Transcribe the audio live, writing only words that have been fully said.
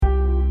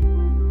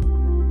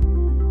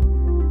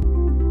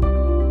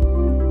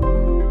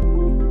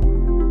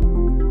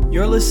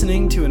You're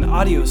listening to an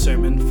audio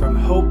sermon from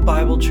Hope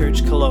Bible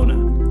Church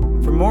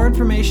Kelowna. For more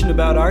information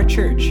about our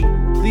church,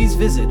 please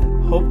visit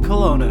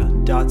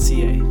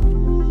hopekelowna.ca.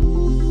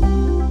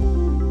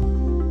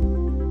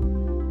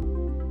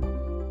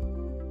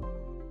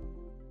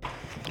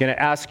 I'm going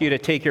to ask you to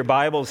take your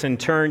Bibles and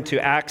turn to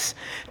Acts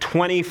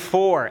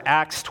 24.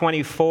 Acts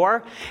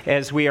 24,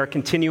 as we are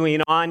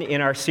continuing on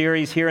in our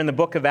series here in the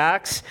book of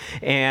Acts.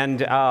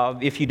 And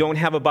if you don't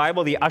have a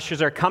Bible, the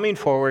ushers are coming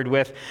forward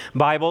with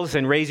Bibles,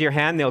 and raise your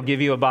hand. They'll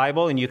give you a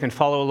Bible, and you can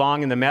follow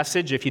along in the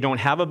message. If you don't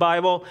have a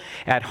Bible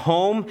at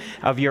home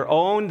of your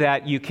own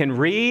that you can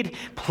read,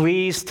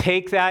 please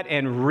take that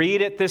and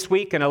read it this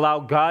week and allow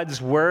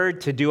God's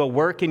Word to do a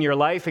work in your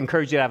life. I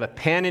encourage you to have a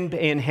pen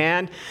in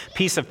hand,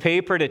 piece of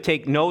paper to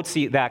take notes.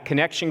 That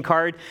connection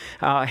card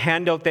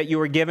handout that you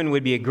were given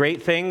would be a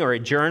great thing, or a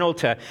journal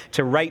to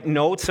write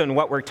notes on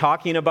what we're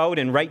talking about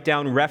and write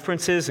down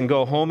references and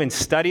go home and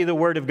study the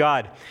Word of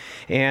God.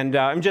 And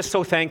I'm just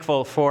so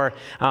thankful for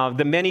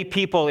the many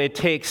people it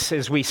takes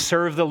as we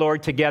serve the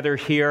Lord together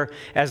here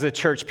as a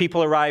church.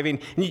 People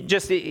arriving.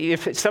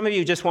 If some of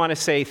you just want to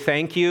say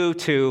thank you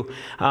to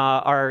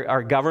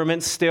our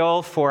government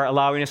still for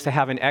allowing us to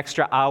have an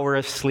extra hour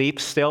of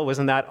sleep still.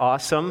 Wasn't that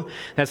awesome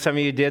that some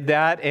of you did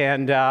that?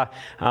 And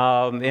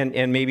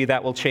maybe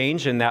that will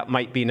change, and that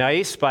might be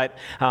nice. But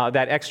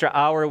that extra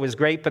hour was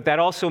great. But that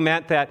also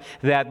meant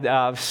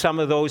that some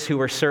of those who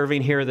were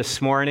serving here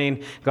this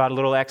morning got a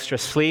little extra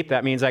sleep.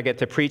 That means I get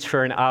to preach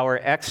for an hour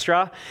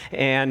extra,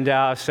 and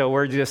so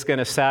we're just going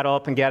to saddle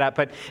up and get up.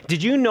 But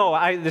did you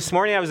know, this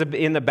morning I was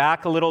in the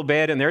back a little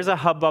bit, and there's a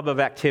hubbub of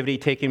activity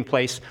taking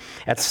place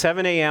at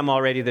 7 a.m.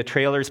 already. The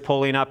trailer's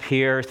pulling up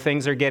here.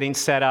 Things are getting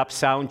set up,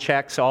 sound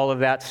checks, all of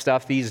that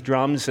stuff. These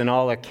drums and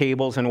all the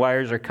cables and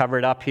wires are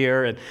covered up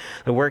here, and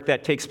the work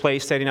that takes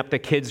place, setting up the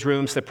kids'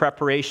 rooms, the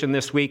preparation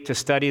this week to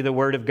study the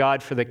Word of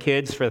God for the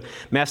kids, for the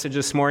message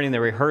this morning,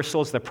 the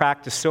rehearsals, the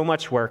practice, so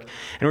much work.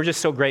 And we're just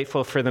so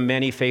grateful for the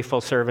many faithful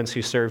servants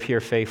who serve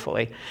here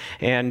faithfully.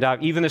 And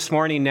even this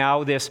morning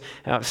now, this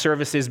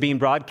service is being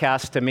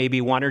broadcast to maybe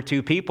one or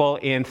two people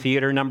in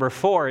theater number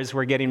 4 as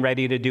we're getting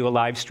ready to do a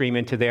live stream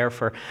into there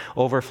for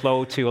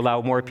overflow to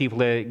allow more people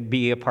to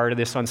be a part of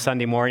this on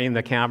Sunday morning.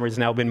 The camera's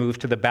now been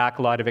moved to the back,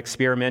 a lot of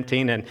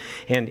experimenting and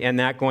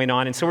that going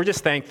on. And so we're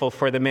just thankful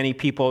for the many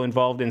people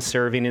involved in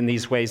serving in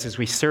these ways as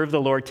we serve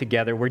the Lord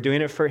together. We're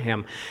doing it for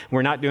Him.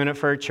 We're not doing it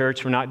for our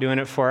church. We're not doing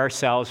it for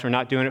ourselves. We're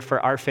not doing it for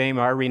our fame,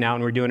 our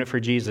renown. We're doing it for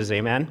Jesus.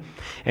 Amen.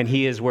 And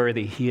He is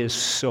worthy. He is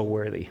so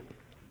worthy.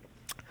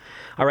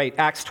 All right,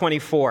 Acts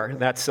 24.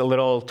 That's a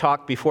little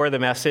talk before the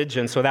message,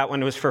 and so that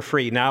one was for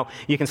free. Now,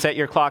 you can set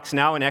your clocks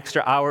now, an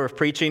extra hour of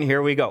preaching.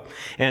 Here we go.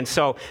 And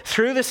so,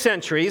 through the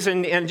centuries,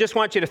 and just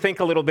want you to think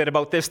a little bit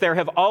about this, there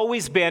have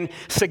always been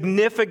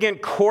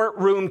significant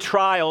courtroom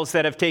trials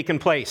that have taken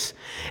place.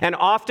 And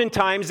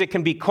oftentimes, it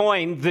can be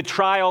coined the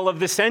trial of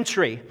the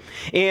century.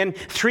 In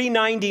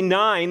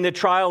 399, the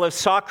trial of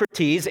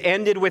Socrates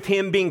ended with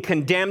him being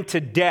condemned to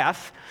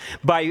death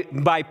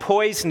by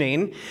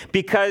poisoning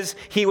because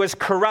he was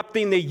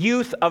corrupting the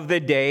youth of the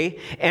day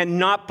and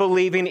not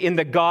believing in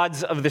the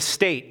gods of the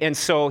state. And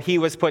so he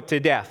was put to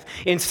death.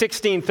 In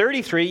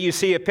 1633, you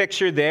see a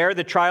picture there,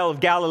 the trial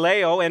of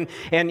Galileo and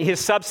his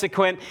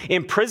subsequent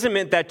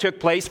imprisonment that took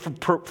place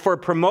for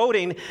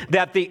promoting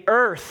that the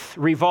earth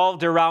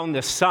revolved around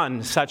the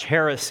sun, such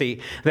heresy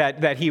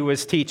that he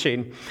was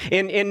teaching.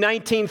 In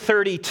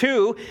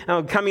 1932,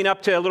 coming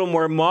up to a little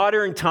more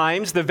modern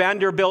times, the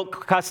Vanderbilt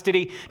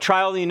custody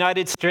trial in the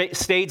United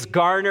States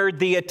garnered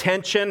the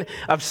attention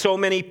of so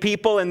many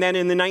people. And then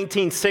in the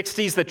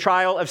 1960s, the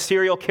trial of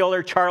serial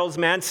killer Charles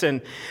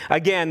Manson.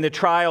 Again, the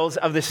trials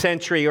of the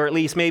century, or at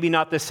least maybe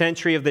not the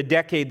century, of the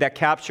decade that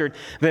captured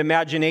the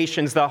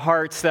imaginations, the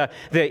hearts, the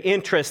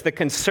interest, the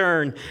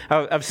concern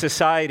of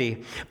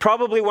society.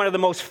 Probably one of the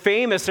most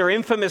famous or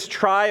infamous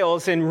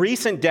trials in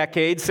recent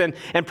decades, and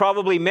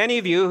probably many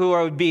of you who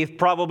would be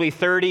probably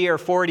 30 or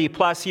 40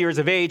 plus years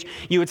of age,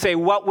 you would say,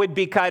 what would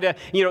be kind of,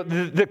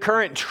 the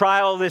current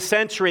trial of the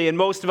century? And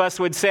most of us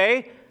would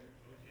say,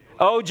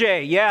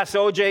 O.J., yes,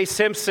 O.J.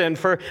 Simpson,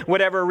 for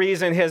whatever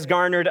reason, has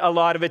garnered a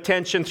lot of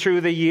attention through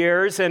the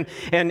years, and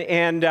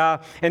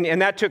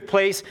that took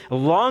place a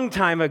long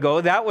time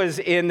ago. That was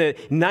in the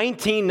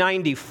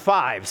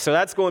 1995, so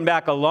that's going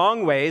back a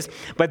long ways.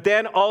 But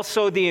then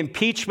also the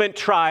impeachment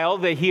trial,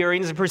 the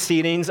hearings and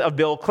proceedings of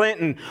Bill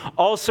Clinton,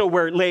 also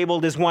were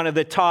labeled as one of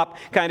the top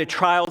kind of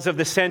trials of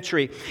the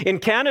century. In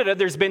Canada,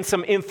 there's been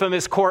some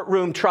infamous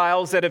courtroom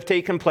trials that have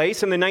taken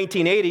place. In the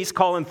 1980s,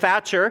 Colin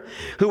Thatcher,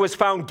 who was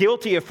found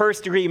guilty of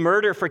first-degree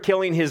murder for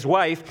killing his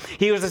wife.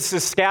 He was a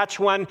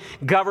Saskatchewan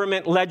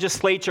government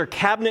legislature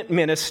cabinet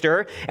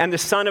minister and the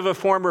son of a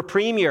former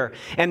premier.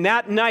 And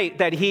that night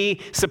that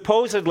he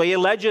supposedly,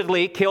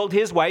 allegedly killed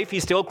his wife,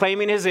 he's still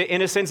claiming his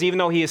innocence even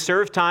though he has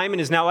served time and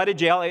is now out of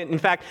jail. In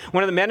fact,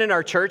 one of the men in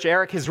our church,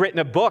 Eric, has written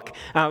a book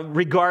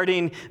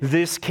regarding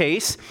this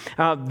case.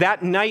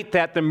 That night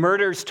that the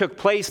murders took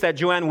place, that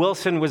Joanne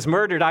Wilson was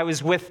murdered, I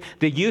was with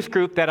the youth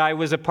group that I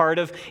was a part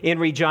of in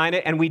Regina,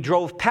 and we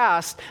drove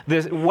past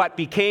what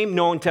became became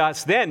known to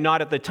us then,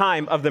 not at the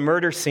time of the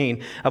murder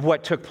scene of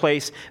what took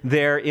place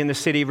there in the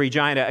city of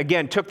Regina.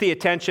 Again, took the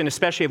attention,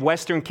 especially of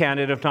Western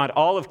Canada, if not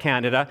all of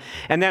Canada.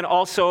 And then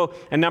also,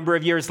 a number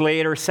of years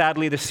later,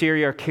 sadly, the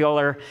serial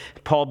killer,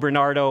 Paul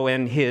Bernardo,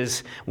 and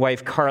his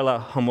wife,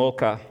 Karla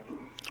Homolka.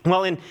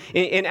 Well,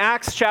 in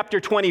Acts chapter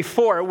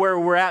 24, where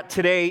we're at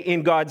today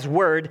in God's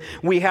Word,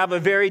 we have a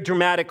very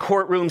dramatic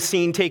courtroom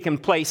scene taking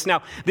place.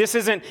 Now, this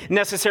isn't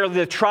necessarily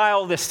the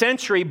trial of the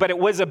century, but it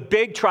was a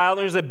big trial.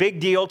 There's a big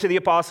deal to the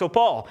Apostle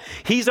Paul.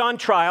 He's on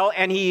trial,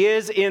 and he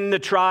is in the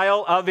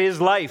trial of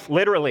his life,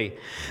 literally.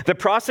 The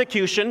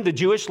prosecution, the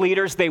Jewish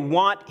leaders, they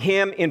want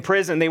him in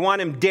prison. They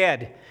want him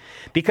dead,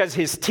 because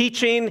his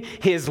teaching,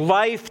 his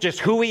life, just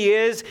who he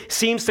is,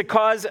 seems to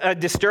cause a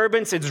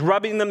disturbance. It's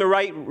rubbing them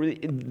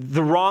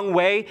the wrong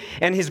way.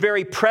 And his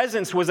very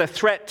presence was a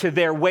threat to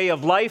their way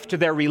of life, to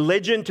their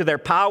religion, to their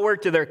power,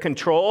 to their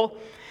control.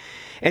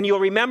 And you'll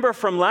remember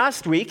from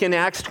last week in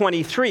Acts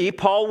 23,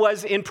 Paul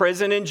was in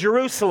prison in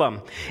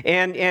Jerusalem.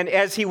 And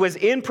as he was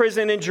in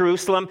prison in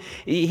Jerusalem,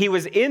 he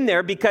was in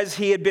there because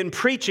he had been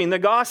preaching the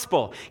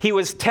gospel. He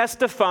was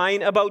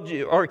testifying about,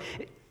 or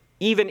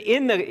even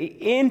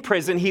in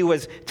prison, he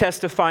was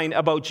testifying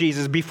about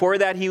Jesus. Before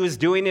that, he was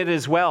doing it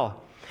as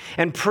well.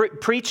 And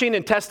preaching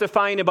and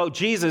testifying about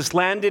Jesus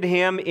landed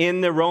him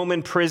in the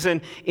Roman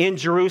prison in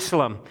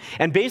Jerusalem.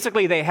 And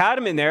basically, they had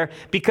him in there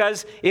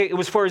because it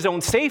was for his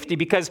own safety,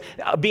 because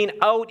being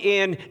out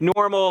in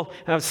normal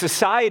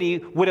society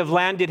would have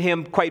landed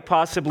him quite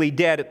possibly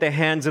dead at the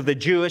hands of the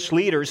Jewish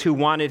leaders who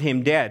wanted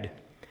him dead.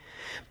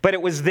 But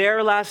it was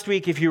there last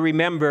week, if you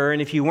remember,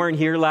 and if you weren't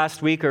here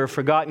last week or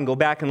forgotten, go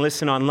back and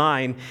listen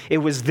online. It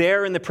was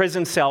there in the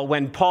prison cell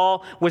when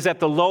Paul was at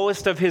the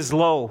lowest of his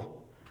low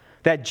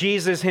that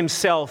Jesus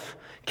himself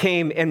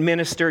came and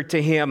ministered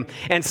to him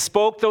and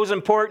spoke those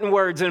important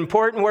words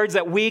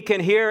that we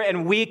can hear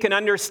and we can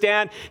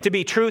understand to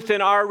be truth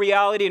in our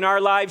reality, in our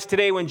lives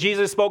today. When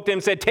Jesus spoke to him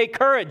and said, "Take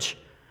courage,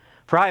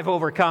 for I have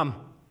overcome.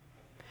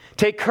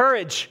 Take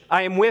courage,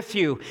 I am with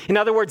you." In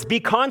other words, be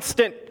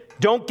constant.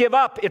 Don't give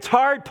up. It's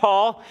hard,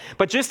 Paul,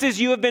 but just as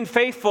you have been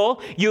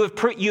faithful, you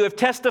have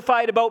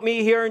testified about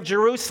me here in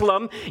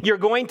Jerusalem, you're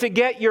going to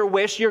get your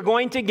wish. You're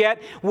going to get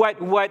what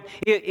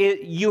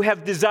you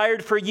have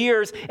desired for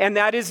years, and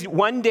that is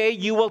one day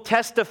you will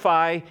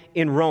testify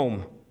in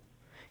Rome.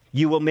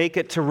 You will make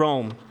it to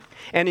Rome.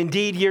 And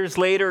indeed, years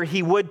later,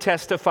 he would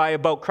testify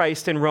about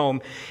Christ in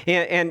Rome.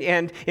 And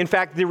in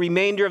fact, the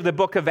remainder of the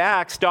book of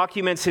Acts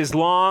documents his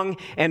long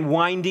and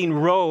winding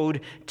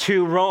road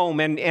to Rome.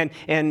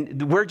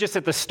 And we're just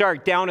at the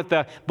start, down at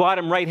the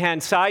bottom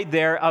right-hand side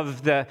there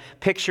of the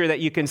picture that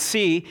you can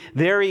see.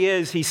 There he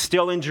is. He's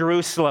still in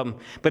Jerusalem.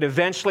 But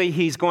eventually,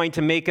 he's going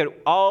to make it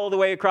all the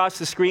way across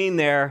the screen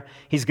there.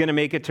 He's going to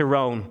make it to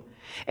Rome.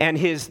 And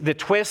the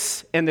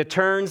twists and the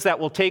turns that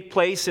will take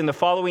place in the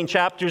following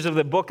chapters of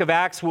the book of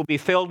Acts will be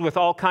filled with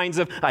all kinds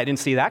of, I didn't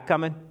see that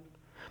coming.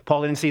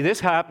 Paul didn't see this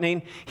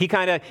happening.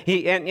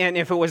 And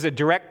if it was a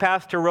direct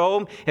path to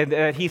Rome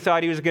that he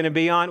thought he was going to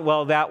be on,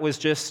 well, that was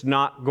just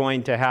not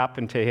going to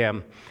happen to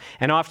him.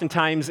 And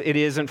oftentimes it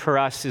isn't for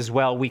us as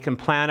well. We can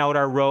plan out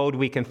our road.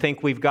 We can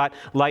think we've got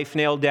life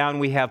nailed down.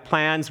 We have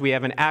plans. We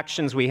have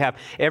actions. We have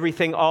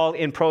everything all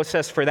in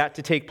process for that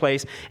to take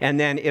place. And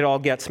then it all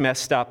gets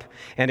messed up.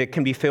 And it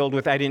can be filled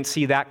with, I didn't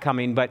see that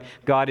coming, but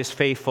God is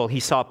faithful.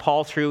 He saw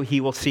Paul through. He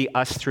will see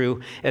us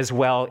through as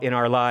well in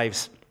our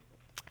lives.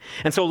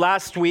 And so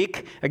last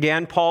week,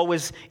 again, Paul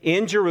was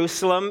in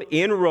Jerusalem,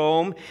 in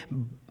Rome.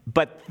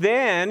 But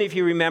then, if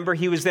you remember,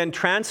 he was then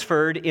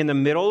transferred in the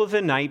middle of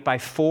the night by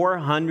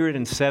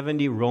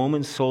 470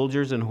 Roman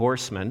soldiers and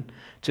horsemen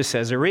to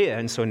Caesarea.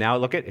 And so now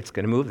look it's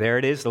going to move. There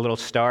it is, the little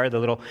star, the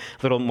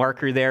little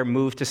marker there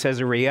moved to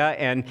Caesarea.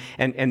 And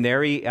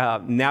there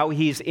now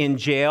he's in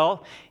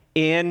jail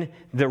in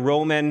the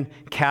Roman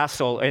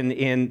castle,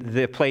 in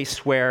the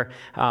place where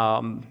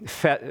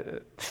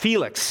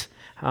Felix,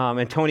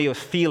 Antonius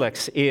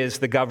Felix is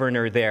the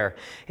governor there.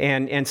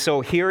 And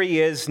so here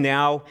he is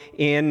now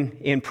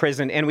in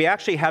prison. And we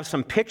actually have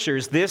some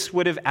pictures. This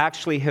would have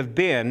actually have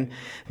been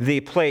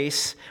the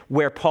place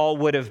where Paul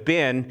would have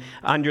been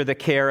under the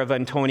care of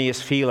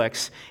Antonius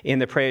Felix in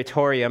the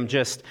Praetorium,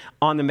 just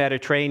on the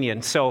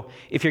Mediterranean. So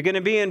if you're going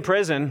to be in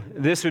prison,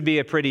 this would be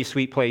a pretty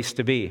sweet place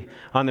to be,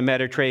 on the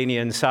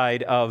Mediterranean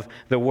side of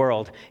the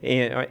world,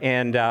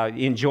 and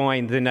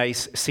enjoying the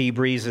nice sea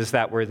breezes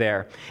that were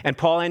there. And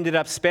Paul ended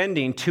up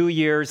spending 2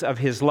 years of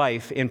his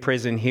life in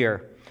prison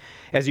here.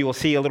 As you will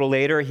see a little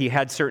later, he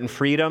had certain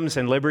freedoms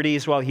and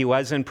liberties while he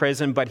was in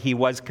prison, but he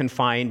was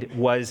confined,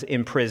 was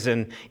in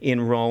prison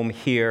in Rome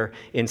here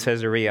in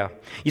Caesarea.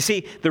 You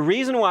see, the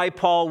reason why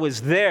Paul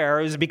was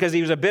there is because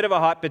he was a bit of a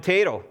hot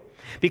potato.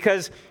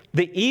 Because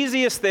the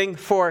easiest thing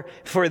for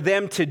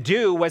them to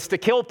do was to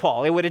kill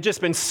Paul. It would have just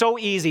been so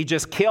easy.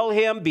 Just kill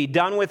him, be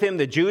done with him.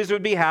 The Jews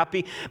would be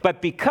happy.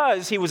 But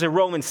because he was a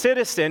Roman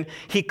citizen,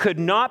 he could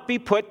not be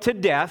put to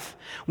death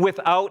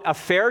without a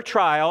fair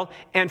trial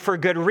and for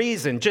good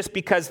reason. Just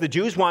because the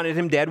Jews wanted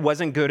him dead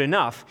wasn't good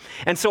enough.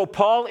 And so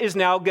Paul is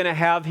now going to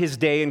have his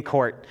day in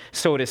court,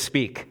 so to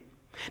speak.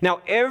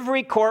 Now,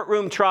 every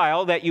courtroom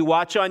trial that you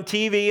watch on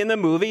TV in the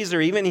movies,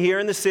 or even here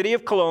in the city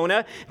of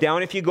Kelowna,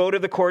 down if you go to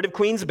the Court of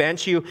Queen's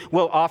Bench, you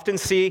will often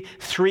see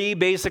three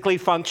basically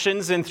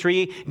functions and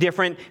three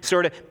different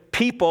sort of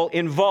people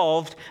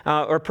involved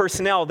or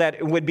personnel that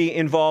would be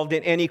involved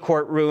in any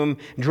courtroom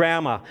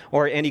drama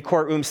or any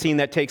courtroom scene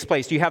that takes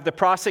place. You have the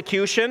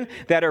prosecution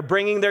that are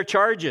bringing their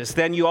charges.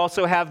 Then you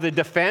also have the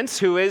defense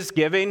who is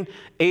giving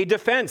a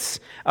defense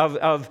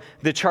of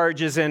the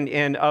charges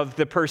and of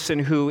the person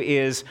who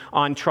is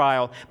on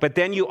trial. But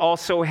then you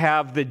also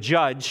have the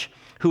judge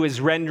who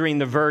is rendering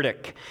the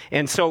verdict.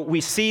 And so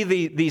we see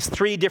these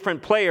three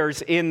different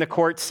players in the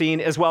court scene,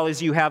 as well as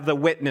you have the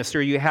witness,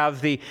 or you have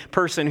the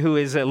person who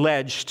is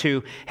alleged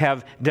to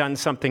have done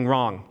something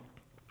wrong.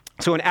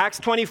 So in Acts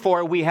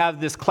 24, we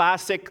have this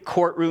classic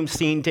courtroom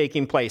scene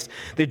taking place.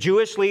 The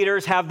Jewish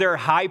leaders have their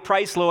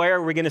high-priced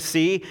lawyer, we're going to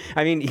see.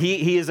 I mean,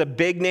 he is a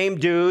big-name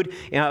dude.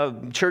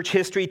 Church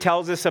history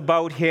tells us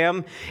about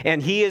him.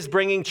 And he is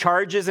bringing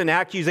charges and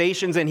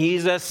accusations, and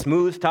he's a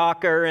smooth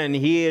talker, and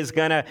he is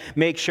going to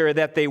make sure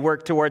that they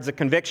work towards a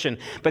conviction.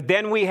 But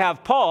then we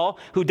have Paul,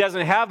 who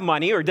doesn't have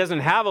money or doesn't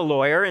have a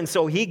lawyer, and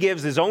so he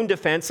gives his own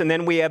defense. And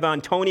then we have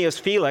Antonius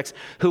Felix,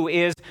 who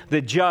is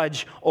the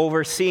judge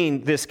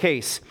overseeing this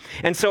case.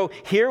 And so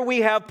here we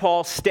have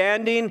Paul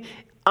standing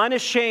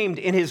unashamed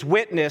in his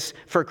witness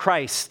for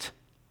Christ.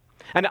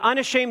 An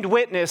unashamed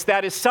witness,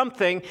 that is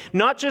something,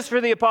 not just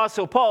for the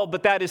Apostle Paul,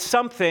 but that is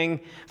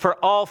something for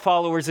all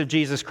followers of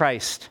Jesus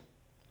Christ.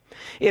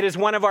 It is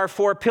one of our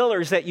four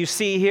pillars that you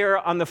see here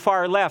on the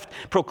far left,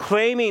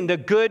 proclaiming the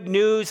good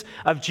news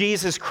of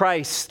Jesus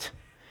Christ.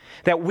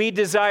 That we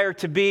desire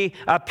to be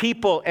a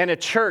people and a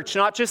church,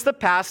 not just the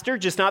pastor,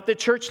 just not the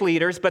church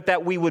leaders, but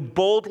that we would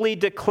boldly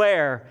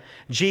declare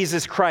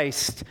Jesus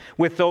Christ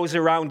with those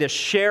around us,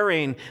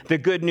 sharing the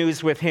good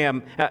news with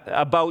him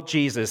about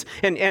Jesus.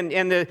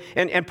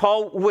 And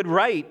Paul would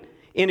write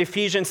in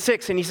Ephesians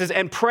 6, and he says,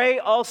 "And pray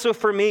also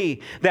for me,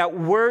 that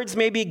words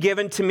may be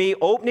given to me,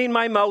 opening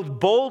my mouth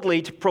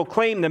boldly to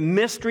proclaim the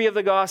mystery of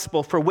the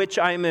gospel, for which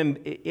I am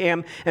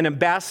an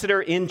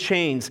ambassador in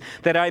chains,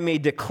 that I may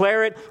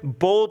declare it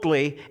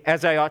boldly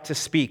as I ought to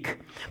speak."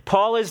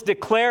 Paul is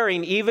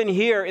declaring, even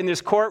here in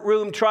this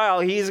courtroom trial,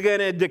 he's going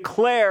to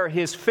declare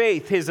his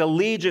faith, his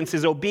allegiance,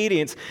 his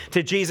obedience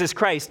to Jesus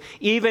Christ,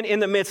 even in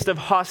the midst of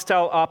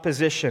hostile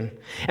opposition.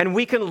 And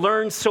we can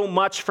learn so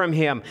much from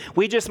him.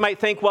 We just might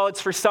think, well,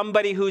 it's for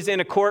somebody who's in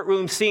a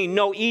courtroom scene.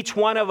 No, each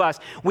one of us,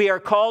 we are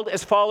called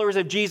as followers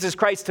of Jesus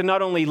Christ to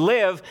not only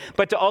live,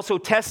 but to also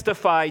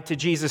testify to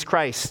Jesus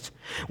Christ.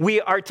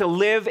 We are to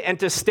live and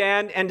to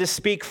stand and to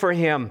speak for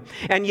him.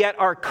 And yet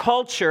our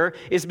culture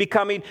is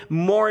becoming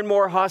more and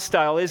more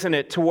hostile, isn't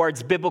it,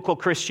 towards biblical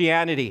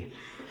Christianity.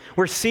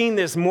 We're seeing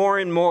this more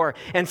and more.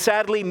 And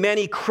sadly,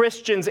 many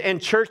Christians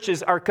and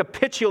churches are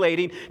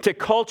capitulating to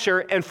culture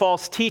and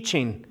false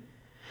teaching.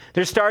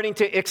 They're starting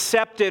to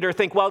accept it or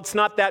think, well, it's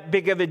not that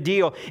big of a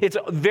deal. It's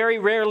very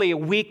rarely a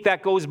week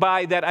that goes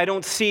by that I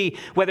don't see,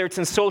 whether it's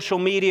in social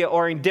media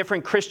or in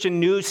different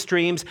Christian news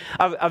streams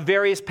of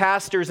various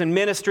pastors and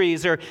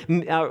ministries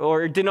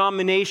or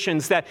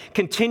denominations that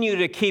continue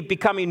to keep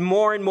becoming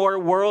more and more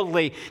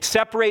worldly,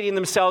 separating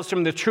themselves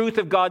from the truth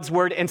of God's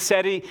word and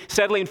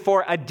settling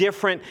for a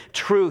different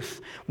truth,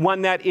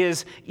 one that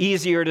is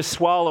easier to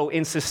swallow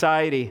in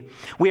society.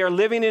 We are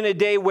living in a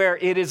day where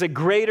it is a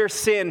greater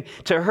sin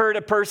to hurt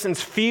a person's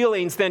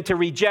feelings than to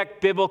reject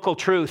biblical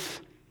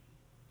truth.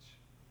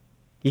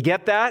 You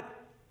get that?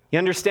 You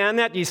understand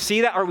that? Do you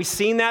see that? Are we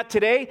seeing that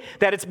today?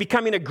 That it's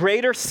becoming a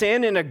greater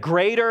sin and a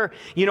greater,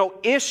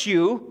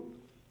 issue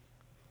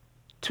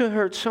to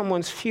hurt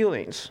someone's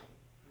feelings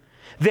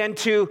than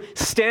to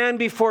stand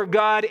before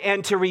God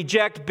and to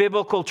reject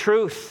biblical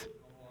truth.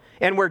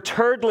 And we're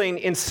turtling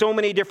in so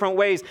many different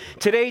ways.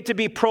 Today, to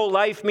be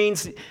pro-life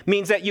means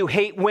that you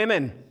hate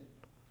women.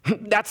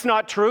 That's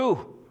not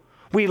true.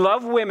 We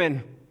love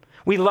women.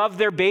 We love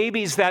their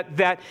babies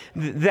that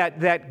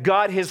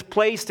God has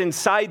placed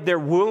inside their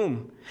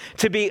womb.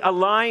 To be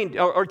aligned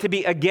or to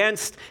be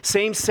against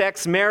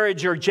same-sex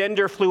marriage or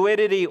gender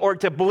fluidity or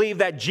to believe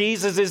that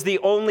Jesus is the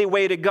only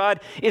way to God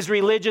is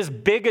religious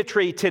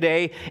bigotry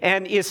today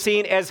and is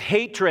seen as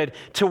hatred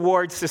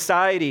towards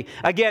society.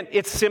 Again,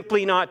 it's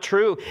simply not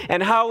true.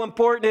 And how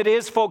important it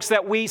is, folks,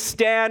 that we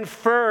stand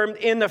firm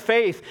in the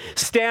faith,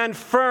 stand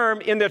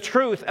firm in the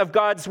truth of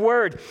God's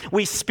word.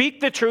 We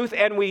speak the truth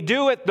and we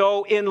do it,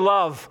 though, in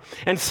love.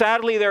 And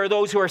sadly, there are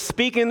those who are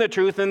speaking the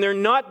truth and they're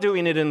not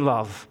doing it in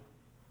love.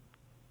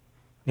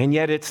 And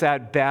yet it's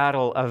that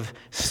battle of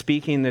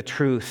speaking the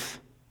truth,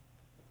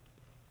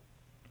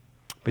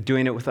 but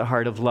doing it with a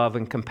heart of love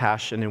and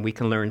compassion, and we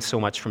can learn so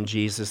much from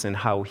Jesus and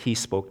how he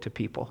spoke to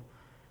people.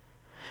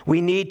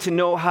 We need to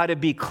know how to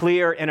be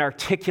clear and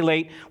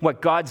articulate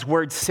what God's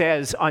word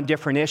says on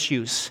different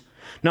issues.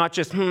 Not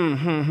just,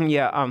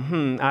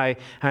 I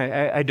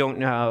don't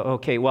know,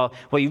 okay, well,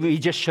 you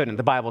just shouldn't,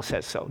 the Bible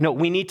says so. No,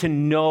 we need to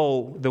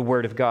know the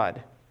word of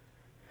God.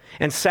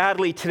 And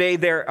sadly, today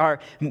there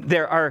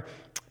are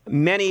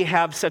many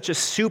have such a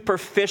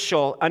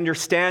superficial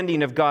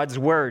understanding of God's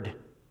word.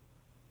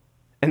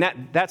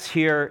 And that's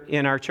here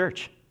in our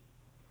church.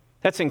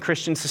 That's in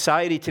Christian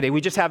society today.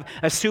 We just have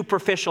a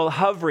superficial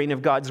hovering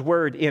of God's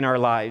word in our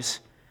lives.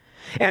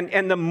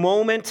 And the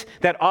moment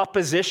that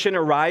opposition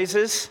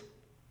arises,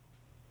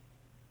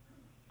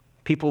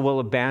 people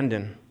will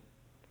abandon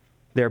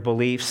their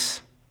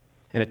beliefs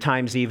and at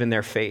times even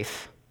their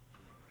faith.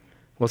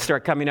 We'll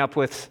start coming up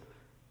with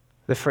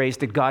the phrase,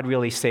 did God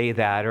really say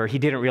that? Or he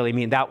didn't really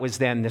mean that was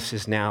then, this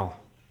is now.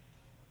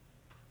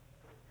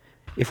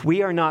 If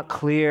we are not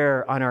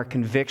clear on our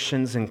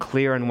convictions and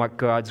clear on what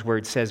God's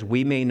word says,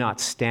 we may not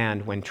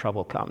stand when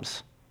trouble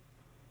comes.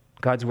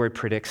 God's word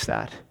predicts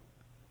that.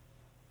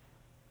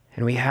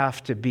 And we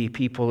have to be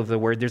people of the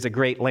word. There's a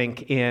great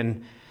link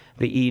in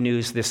the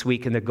e-news this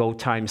week in the Go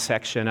Time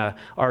section, an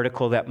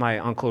article that my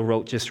uncle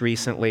wrote just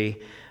recently,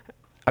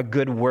 a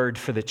good word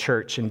for the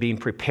church and being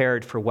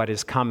prepared for what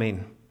is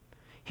coming.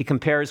 He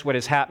compares what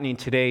is happening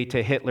today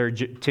to Hitler,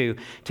 to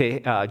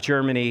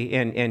Germany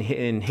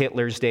in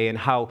Hitler's day, and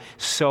how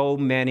so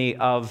many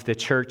of the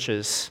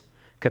churches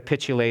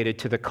capitulated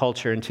to the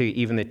culture and to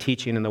even the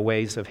teaching and the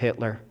ways of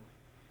Hitler.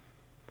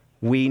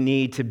 We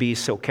need to be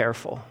so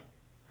careful.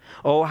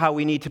 Oh, how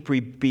we need to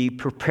be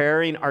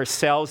preparing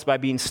ourselves by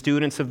being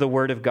students of the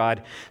Word of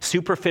God.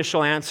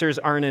 Superficial answers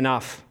aren't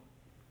enough.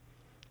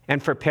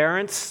 And for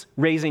parents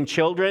raising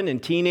children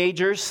and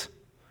teenagers,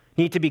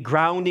 need to be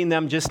grounding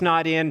them just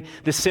not in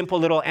the simple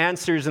little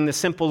answers and the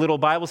simple little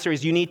Bible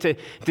stories. You need to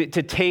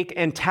take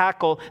and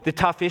tackle the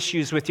tough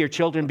issues with your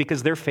children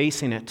because they're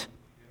facing it.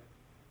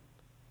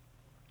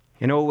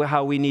 You know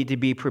how we need to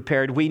be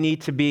prepared. We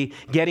need to be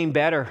getting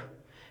better.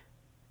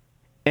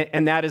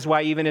 And that is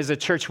why even as a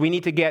church, we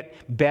need to get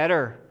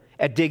better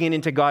at digging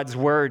into God's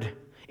Word,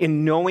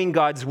 in knowing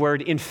God's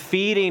Word, in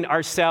feeding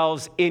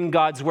ourselves in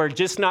God's Word.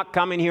 Just not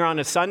coming here on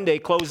a Sunday,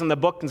 closing the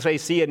book and say,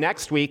 see you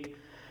next week.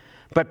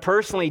 But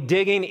personally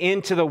digging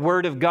into the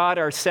Word of God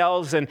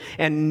ourselves and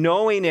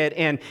knowing it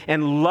and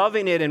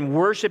loving it and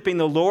worshiping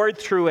the Lord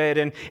through it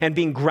and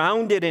being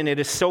grounded in it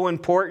is so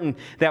important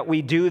that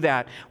we do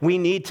that. We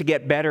need to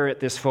get better at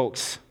this,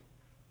 folks.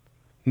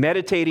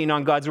 Meditating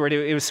on God's Word.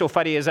 It was so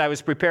funny as I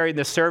was preparing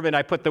the sermon,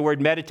 I put the word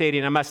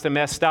meditating. I must have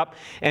messed up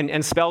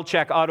and spell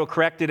check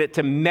auto-corrected it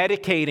to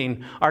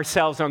medicating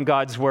ourselves on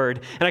God's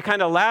Word. And I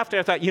kind of laughed and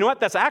I thought, you know what?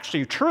 That's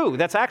actually true.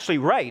 That's actually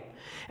right.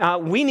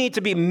 We need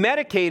to be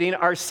medicating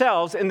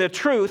ourselves in the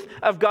truth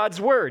of God's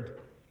Word.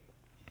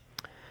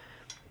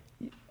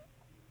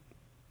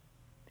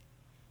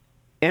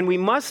 And we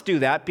must do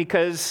that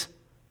because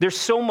there's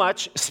so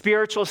much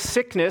spiritual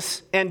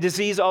sickness and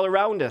disease all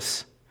around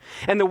us.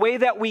 And the way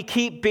that we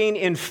keep being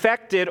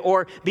infected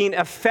or being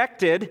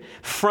affected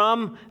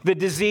from the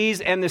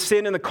disease and the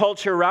sin and the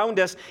culture around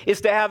us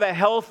is to have a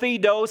healthy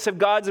dose of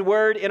God's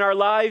Word in our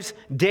lives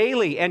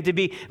daily and to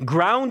be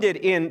grounded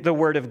in the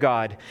Word of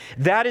God.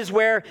 That is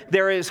where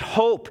there is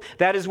hope.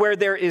 That is where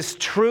there is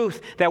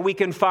truth that we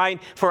can find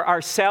for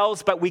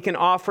ourselves, but we can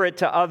offer it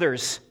to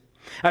others.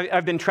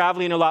 I've been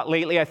traveling a lot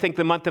lately. I think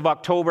the month of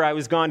October I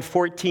was gone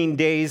 14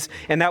 days,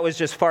 and that was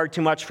just far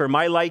too much for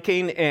my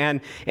liking.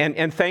 And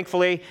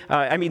thankfully,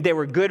 there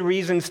were good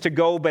reasons to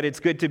go, but it's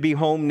good to be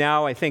home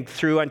now, I think,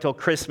 through until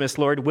Christmas,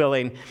 Lord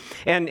willing.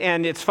 And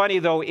it's funny,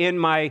 though, in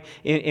my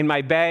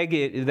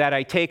bag that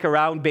I take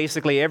around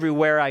basically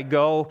everywhere I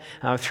go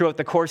throughout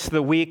the course of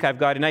the week, I've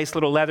got a nice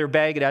little leather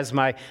bag. It has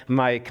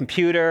my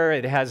computer.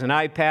 It has an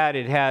iPad.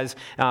 It has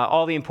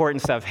all the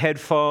important stuff,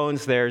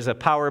 headphones. There's a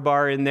power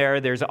bar in there.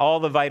 There's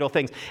all the vital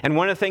things. And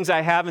one of the things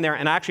I have in there,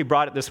 and I actually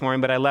brought it this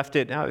morning, but I left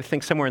it, I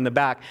think, somewhere in the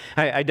back.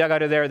 I dug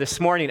out of there this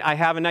morning. I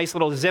have a nice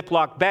little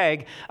Ziploc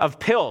bag of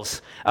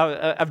pills,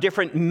 of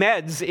different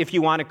meds, if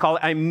you want to call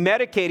it. I'm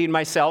medicating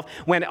myself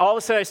when all of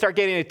a sudden I start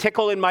getting a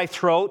tickle in my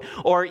throat,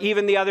 or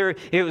even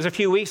it was a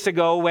few weeks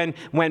ago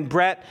when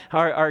Brett,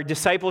 our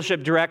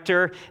discipleship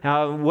director,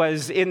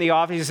 was in the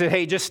office. He said,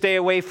 hey, just stay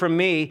away from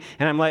me.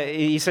 And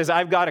he says,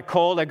 I've got a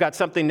cold. I've got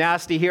something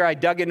nasty here. I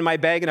dug into my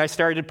bag and I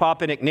started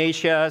popping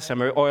Ignatia,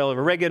 some oil of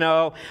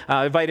oregano,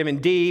 vitamin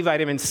D,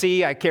 vitamin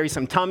C. I carry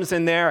some Tums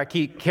in there. I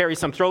carry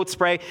some throat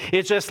spray.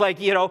 It's just like,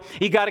 you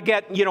got to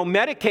get,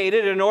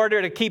 medicated in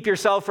order to keep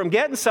yourself from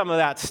getting some of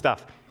that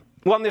stuff.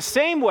 Well, in the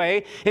same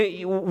way,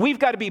 we've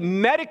got to be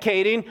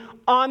medicating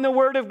on the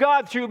Word of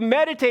God, through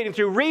meditating,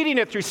 through reading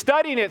it, through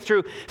studying it,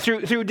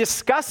 through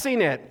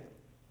discussing it,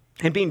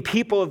 and being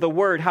people of the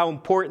Word, how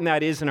important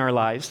that is in our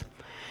lives.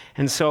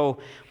 And so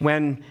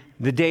when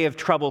the day of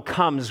trouble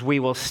comes, we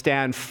will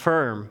stand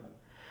firm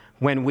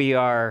when we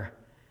are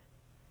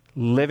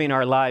living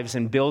our lives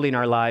and building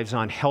our lives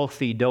on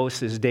healthy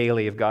doses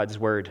daily of God's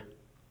Word.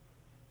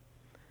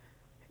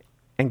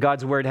 And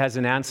God's Word has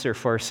an answer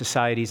for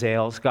society's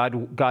ails.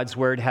 God's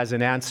Word has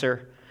an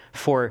answer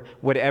for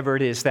whatever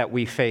it is that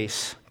we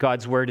face.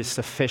 God's word is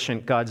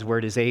sufficient. God's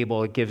word is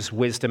able. It gives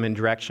wisdom and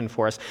direction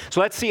for us. So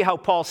let's see how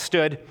Paul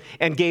stood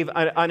and gave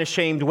an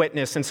unashamed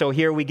witness. And so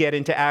here we get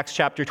into Acts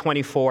chapter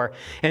 24.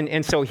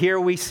 And so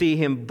here we see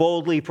him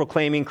boldly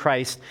proclaiming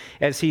Christ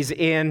as he's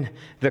in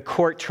the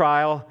court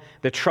trial,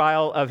 the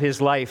trial of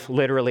his life,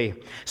 literally.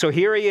 So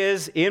here he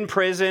is in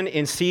prison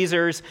in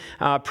Caesar's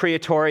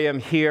praetorium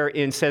here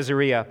in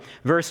Caesarea.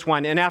 Verse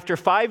 1, and after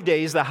 5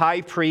 days, the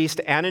high priest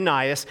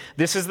Ananias,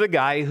 this is the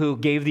guy who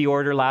gave the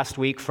order last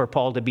week for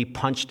Paul to be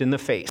punched in the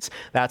face.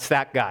 That's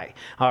that guy,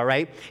 all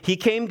right? He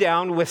came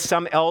down with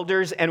some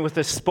elders and with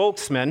a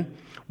spokesman,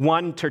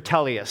 one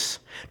Tertullus.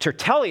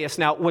 Tertullus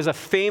now was a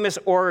famous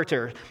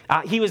orator.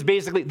 He was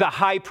basically the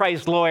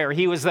high-priced lawyer.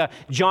 He was the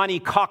Johnny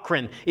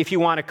Cochran, if you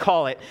want to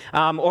call it.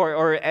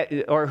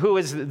 Or who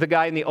is the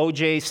guy in the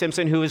O.J.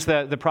 Simpson? Who is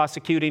the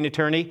prosecuting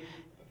attorney?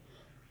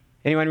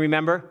 Anyone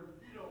remember?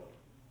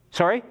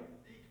 Sorry?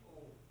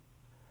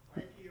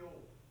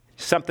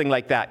 Something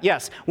like that.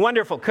 Yes,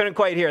 wonderful. Couldn't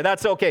quite hear.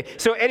 That's okay.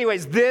 So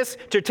anyways, this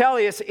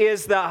Tertullus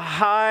is the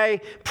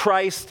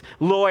high-priced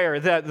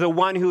lawyer, the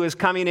one who is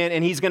coming in,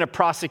 and he's going to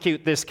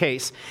prosecute this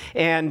case.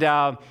 And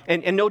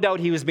no doubt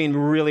he was being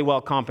really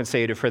well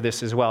compensated for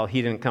this as well.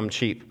 He didn't come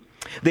cheap.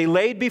 They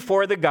laid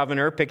before the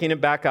governor, picking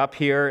it back up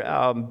here,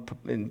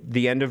 in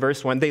the end of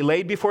verse 1, they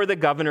laid before the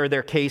governor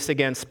their case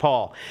against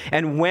Paul.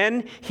 And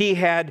when he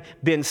had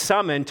been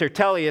summoned,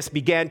 Tertullus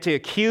began to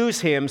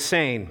accuse him,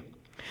 saying,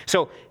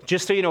 so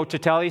just so you know,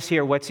 Tertullus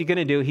here, what's he going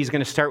to do? He's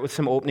going to start with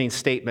some opening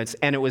statements.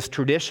 And it was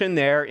tradition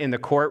there in the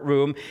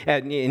courtroom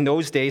in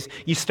those days.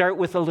 You start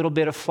with a little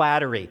bit of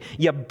flattery.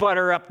 You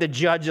butter up the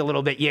judge a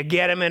little bit. You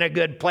get him in a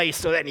good place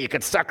so that you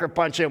can sucker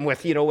punch him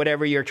with,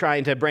 whatever you're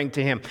trying to bring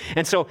to him.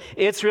 And so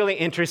it's really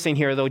interesting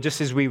here, though,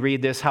 just as we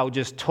read this, how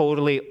just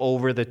totally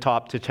over the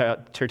top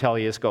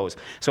Tertullus goes.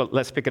 So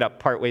let's pick it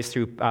up partways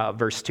through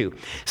verse 2.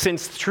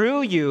 Since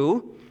through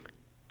you,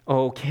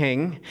 O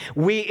king,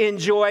 we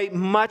enjoy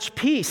much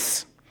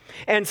peace.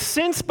 And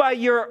since by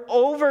your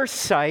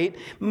oversight,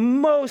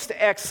 most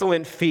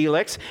excellent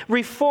Felix,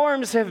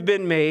 reforms have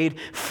been made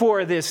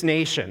for this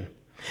nation.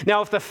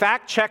 Now, if the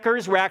fact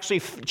checkers were actually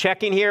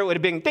checking here, it would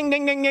have been ding,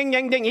 ding, ding, ding,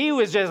 ding, ding. He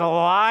was just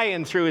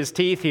lying through his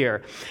teeth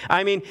here.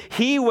 I mean,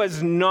 he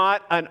was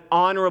not an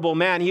honorable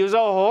man. He was a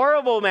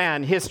horrible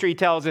man, history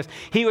tells us.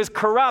 He was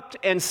corrupt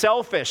and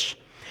selfish.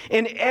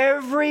 In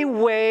every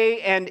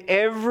way and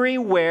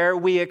everywhere,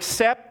 we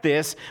accept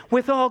this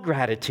with all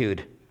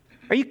gratitude.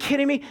 Are you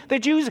kidding me? The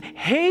Jews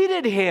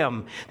hated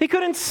him. They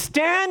couldn't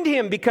stand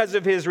him because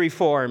of his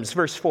reforms.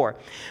 Verse 4.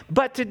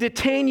 But to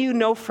detain you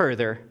no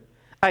further,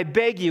 I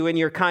beg you in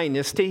your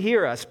kindness to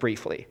hear us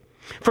briefly.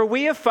 For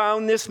we have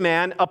found this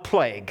man a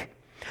plague,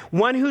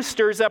 one who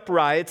stirs up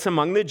riots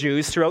among the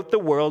Jews throughout the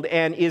world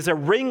and is a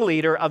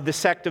ringleader of the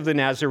sect of the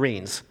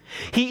Nazarenes.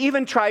 He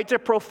even tried to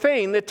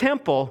profane the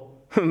temple,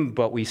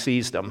 but we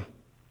seized him.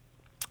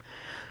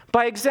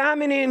 By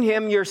examining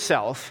him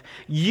yourself,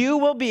 you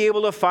will be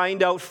able to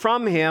find out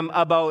from him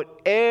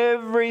about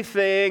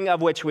everything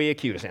of which we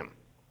accuse him.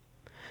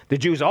 The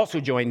Jews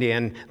also joined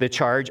in the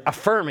charge,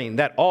 affirming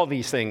that all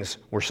these things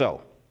were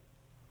so.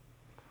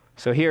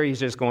 So here he's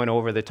just going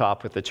over the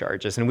top with the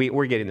charges, and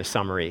we're getting the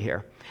summary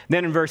here.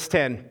 Then in verse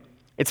 10,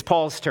 it's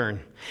Paul's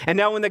turn. And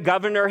now when the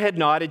governor had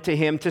nodded to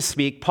him to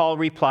speak, Paul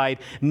replied,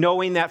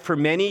 knowing that for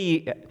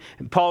many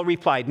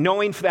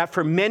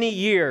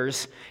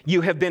years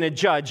you have been a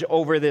judge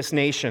over this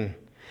nation,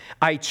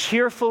 I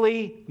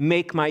cheerfully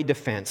make my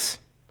defense.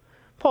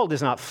 Paul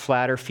does not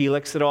flatter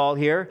Felix at all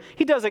here.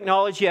 He does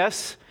acknowledge,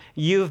 yes,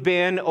 you've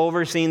been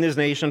overseeing this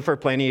nation for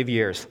plenty of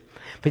years.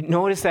 But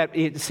notice that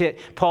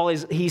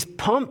he's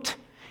pumped.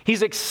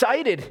 He's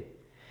excited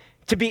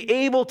to be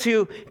able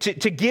to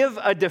give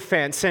a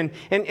defense. And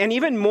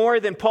even more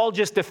than Paul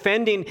just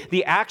defending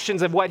the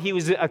actions of what he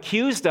was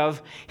accused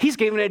of, he's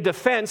giving a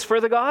defense for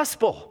the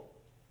gospel.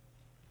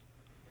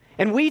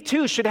 And we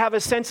too should have a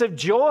sense of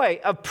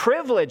joy, of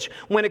privilege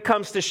when it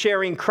comes to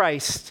sharing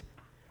Christ.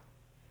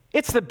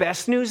 It's the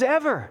best news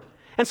ever.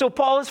 And so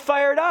Paul is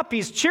fired up.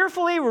 He's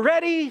cheerfully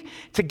ready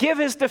to give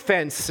his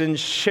defense and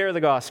share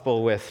the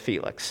gospel with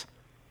Felix.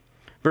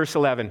 Verse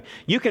 11,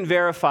 you can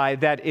verify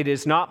that it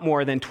is not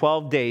more than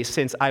 12 days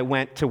since I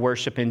went to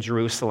worship in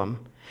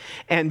Jerusalem.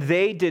 And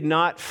they did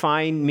not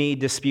find me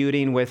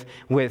disputing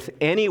with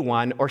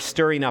anyone or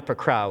stirring up a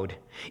crowd,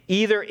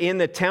 either in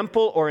the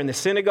temple or in the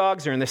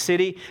synagogues or in the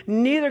city.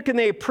 Neither can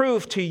they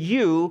prove to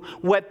you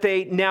what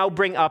they now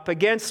bring up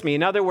against me.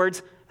 In other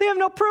words, they have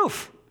no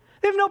proof.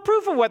 They have no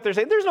proof of what they're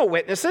saying. There's no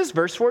witnesses.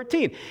 Verse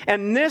 14,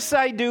 and this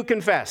I do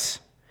confess,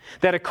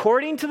 that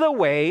according to the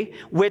way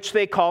which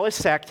they call a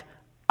sect,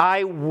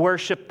 I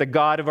worship the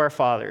God of our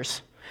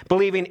fathers,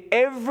 believing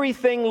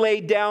everything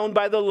laid down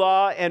by the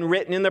law and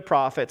written in the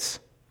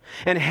prophets,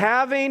 and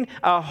having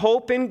a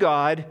hope in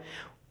God,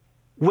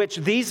 which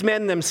these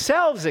men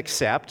themselves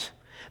accept,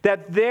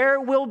 that there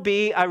will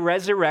be a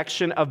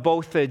resurrection of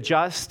both the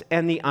just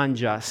and the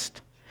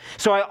unjust.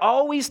 So I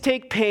always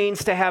take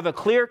pains to have a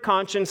clear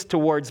conscience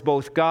towards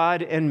both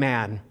God and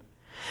man.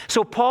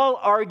 So Paul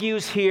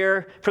argues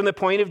here from the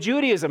point of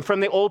Judaism, from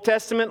the Old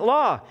Testament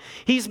law.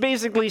 He's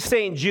basically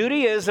saying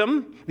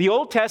Judaism, the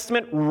Old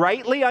Testament,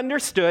 rightly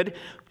understood,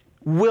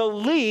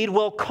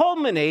 will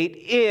culminate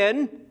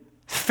in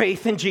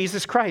faith in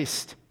Jesus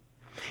Christ.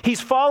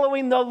 He's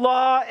following the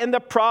law and the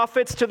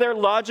prophets to their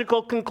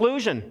logical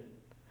conclusion.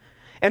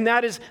 And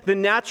that is the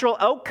natural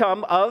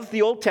outcome of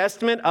the Old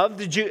Testament,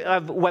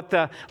 of what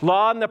the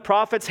law and the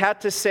prophets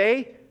had to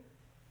say,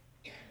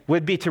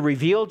 would be to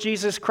reveal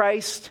Jesus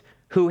Christ,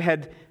 who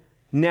had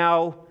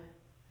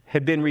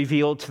been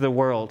revealed to the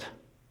world.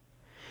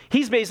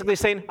 He's basically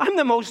saying, I'm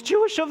the most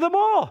Jewish of them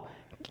all.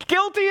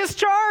 Guilty as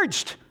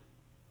charged.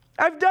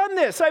 I've done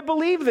this. I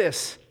believe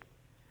this.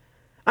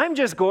 I'm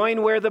just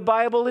going where the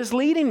Bible is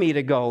leading me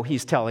to go,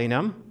 he's telling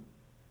them.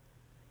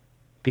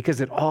 Because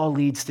it all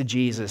leads to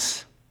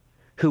Jesus,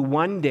 who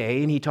one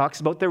day, and he talks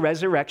about the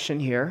resurrection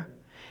here,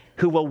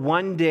 who will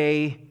one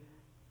day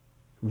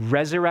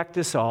resurrect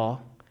us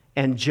all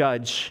and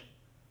judge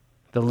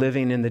the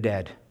living and the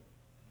dead.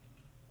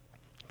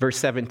 Verse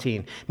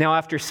 17. Now,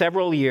 after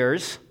several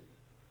years,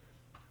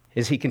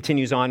 as he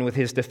continues on with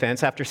his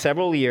defense, after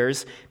several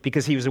years,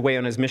 because he was away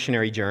on his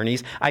missionary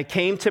journeys, I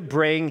came to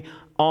bring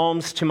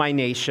alms to my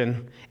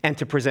nation and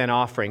to present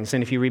offerings.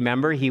 And if you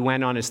remember, he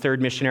went on his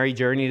third missionary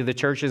journey to the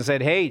church and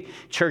said, hey,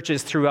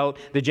 churches throughout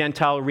the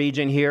Gentile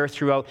region here,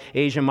 throughout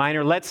Asia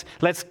Minor, let's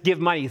give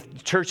money. The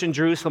church in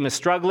Jerusalem is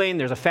struggling.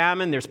 There's a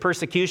famine. There's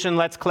persecution.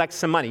 Let's collect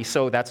some money.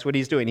 So that's what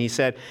he's doing. He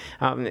said,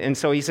 and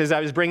so he says, I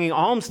was bringing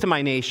alms to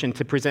my nation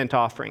to present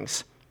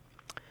offerings.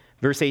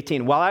 Verse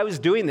 18, while I was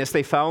doing this,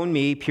 they found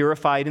me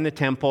purified in the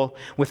temple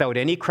without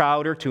any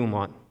crowd or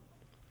tumult.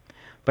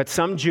 But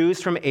some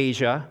Jews from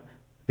Asia,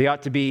 they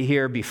ought to be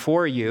here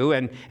before you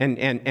and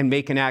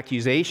make an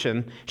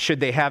accusation should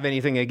they have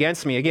anything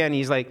against me. Again,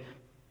 he's like,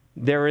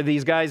 there are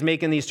these guys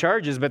making these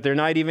charges, but they're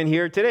not even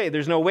here today.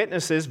 There's no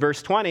witnesses,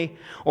 verse 20,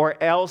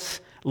 or else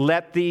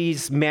let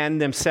these men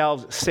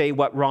themselves say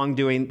what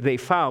wrongdoing they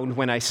found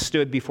when I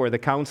stood before the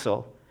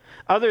council.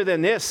 Other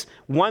than this,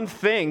 one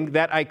thing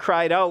that I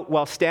cried out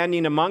while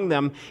standing among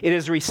them, it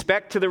is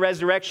respect to the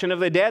resurrection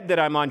of the dead that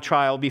I'm on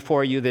trial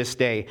before you this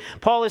day.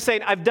 Paul is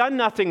saying, I've done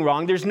nothing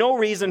wrong. There's no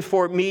reason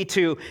for me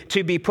to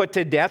be put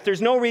to death.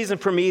 There's no reason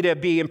for me to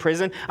be in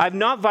prison. I've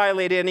not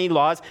violated any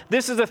laws.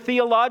 This is a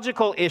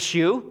theological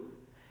issue,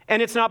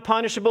 and it's not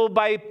punishable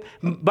by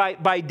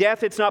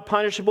death. It's not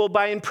punishable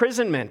by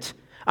imprisonment.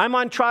 I'm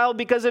on trial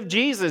because of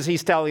Jesus,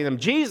 he's telling them.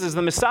 Jesus,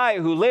 the Messiah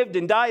who lived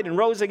and died and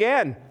rose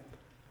again.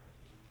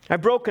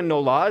 I've broken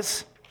no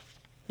laws.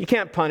 You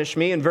can't punish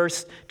me. In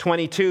verse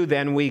 22,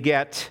 then we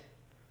get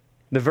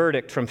the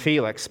verdict from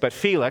Felix. But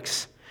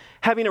Felix,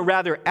 having a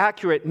rather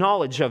accurate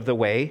knowledge of the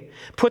way,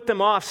 put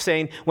them off,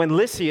 saying, when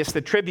Lysias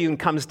the tribune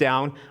comes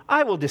down,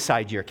 I will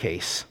decide your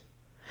case.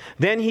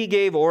 Then he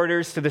gave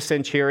orders to the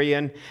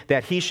centurion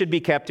that he should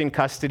be kept in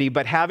custody,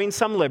 but having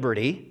some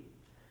liberty,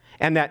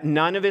 and that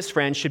none of his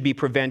friends should be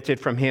prevented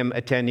from him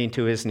attending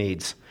to his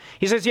needs.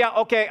 He says, yeah,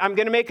 okay, I'm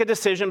going to make a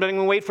decision, but I'm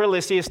going to wait for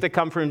Lysias to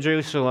come from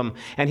Jerusalem.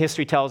 And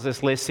history tells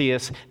us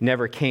Lysias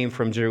never came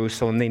from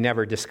Jerusalem. They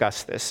never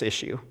discussed this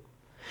issue.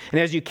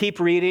 And as you keep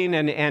reading,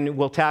 and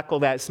we'll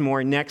tackle that some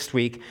more next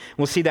week,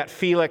 we'll see that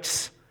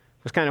Felix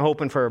was kind of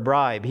hoping for a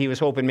bribe. He was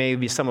hoping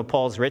maybe some of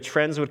Paul's rich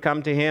friends would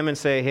come to him and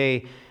say,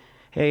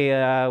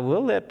 hey,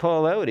 we'll let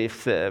Paul out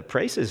if the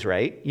price is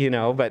right,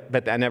 but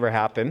that never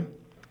happened.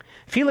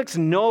 Felix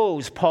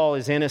knows Paul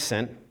is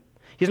innocent.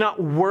 He's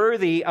not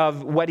worthy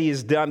of what he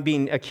has done,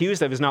 being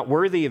accused of, is not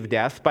worthy of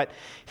death, but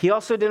he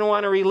also didn't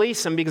want to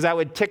release him because that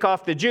would tick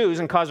off the Jews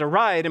and cause a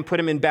riot and put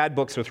him in bad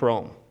books with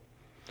Rome.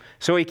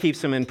 So he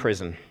keeps him in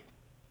prison.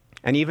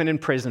 And even in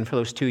prison for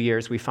those 2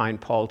 years, we find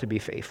Paul to be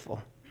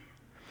faithful.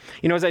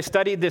 As I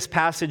studied this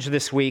passage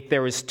this week,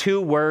 there was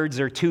 2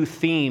 words or 2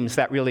 themes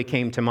that really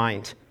came to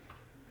mind.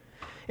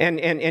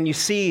 And you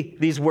see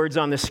these words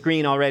on the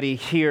screen already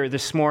here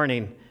this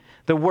morning.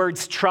 The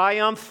words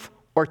triumph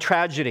or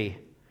tragedy.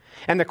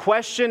 And the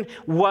question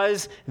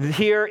was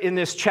here in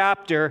this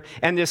chapter,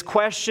 and this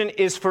question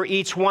is for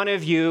each one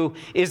of you.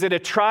 Is it a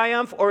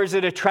triumph or is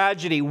it a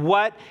tragedy?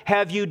 What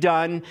have you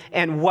done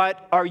and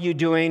what are you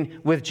doing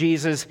with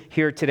Jesus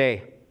here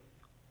today?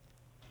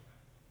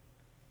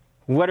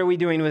 What are we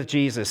doing with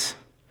Jesus?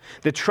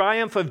 The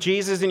triumph of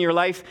Jesus in your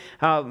life,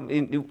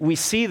 we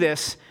see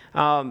this.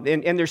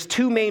 And there's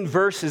 2 main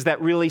verses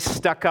that really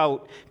stuck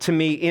out to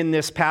me in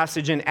this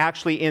passage and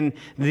actually in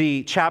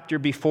the chapter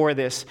before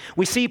this.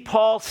 We see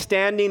Paul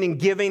standing and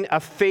giving a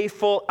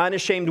faithful,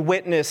 unashamed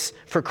witness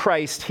for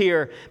Christ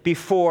here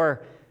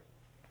before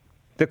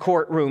the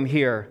courtroom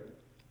here.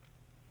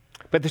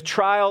 But the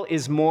trial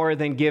is more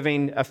than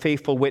giving a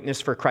faithful witness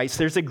for Christ.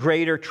 There's a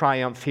greater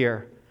triumph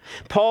here.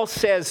 Paul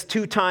says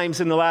 2 times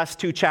in the last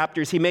 2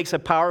 chapters, he makes a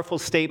powerful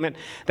statement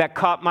that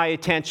caught my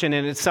attention,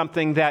 and it's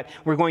something that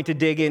we're going to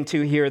dig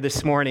into here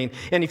this morning.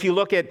 And if you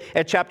look at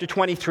chapter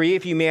 23,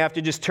 if you may have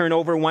to just turn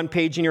over 1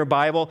 page in your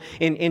Bible,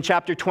 in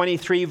chapter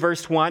 23,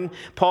 verse 1,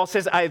 Paul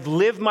says, I've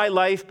lived my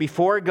life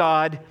before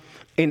God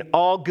in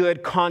all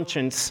good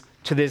conscience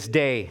to this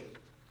day.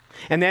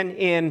 And then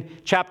in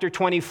chapter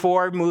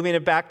 24, moving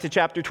it back to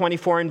chapter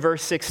 24 and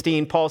verse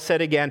 16, Paul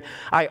said again,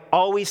 I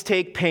always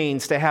take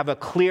pains to have a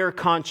clear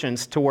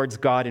conscience towards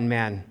God and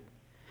man.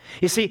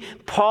 You see,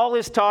 Paul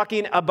is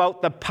talking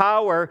about the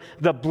power,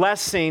 the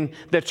blessing,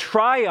 the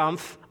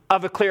triumph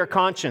of a clear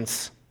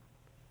conscience.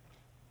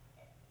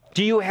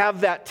 Do you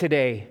have that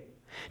today?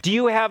 Do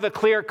you have a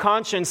clear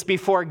conscience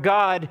before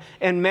God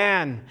and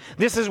man?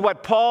 This is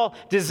what Paul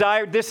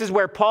desired. This is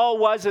where Paul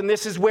was, and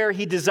this is where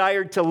he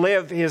desired to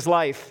live his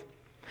life.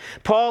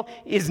 Paul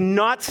is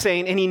not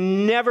saying, and he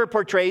never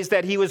portrays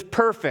that he was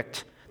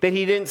perfect, that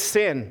he didn't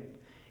sin.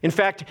 In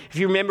fact, if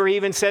you remember, he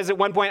even says at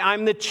one point,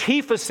 I'm the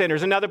chief of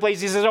sinners. Another place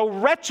he says, oh,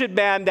 wretched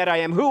man that I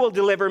am, who will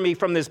deliver me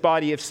from this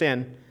body of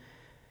sin?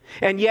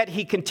 And yet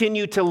he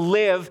continued to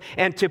live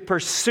and to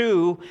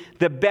pursue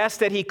the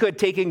best that he could,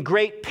 taking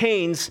great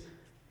pains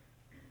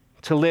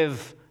to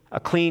live a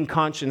clean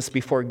conscience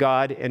before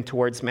God and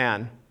towards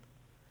man.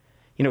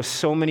 You know,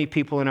 so many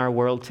people in our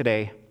world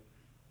today,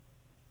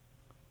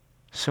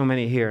 so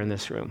many here in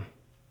this room,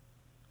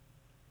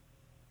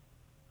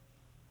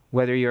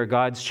 whether you're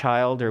God's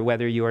child or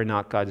whether you are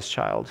not God's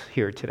child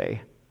here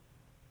today,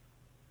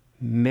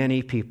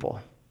 many people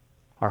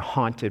are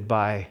haunted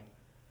by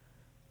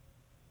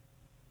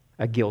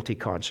a guilty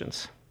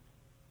conscience.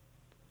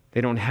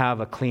 They don't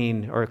have a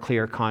clean or a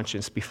clear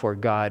conscience before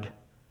God,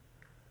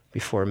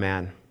 before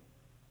man.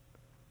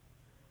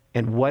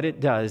 And what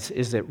it does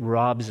is it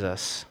robs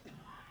us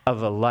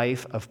of a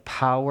life of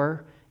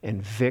power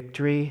and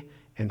victory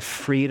and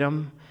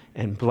freedom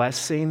and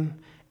blessing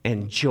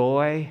and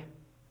joy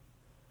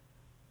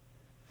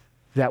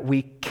that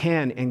we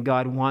can and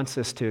God wants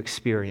us to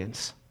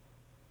experience.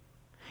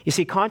 You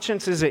see,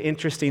 conscience is an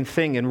interesting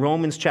thing. In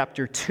Romans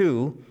chapter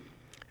 2,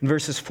 in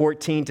verses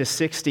 14 to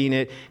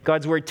 16,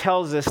 God's word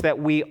tells us that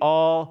we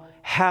all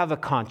have a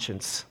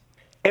conscience.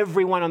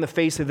 Everyone on the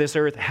face of this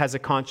earth has a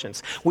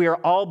conscience. We are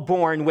all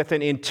born with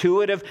an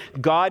intuitive,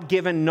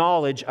 God-given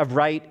knowledge of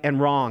right and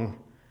wrong.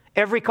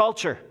 Every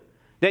culture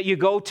that you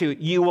go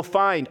to, you will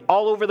find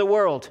all over the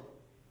world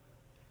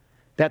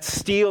that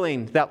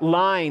stealing, that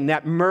lying,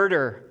 that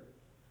murder,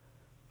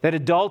 that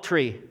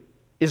adultery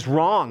is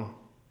wrong.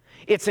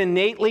 It's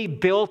innately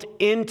built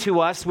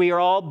into us. We are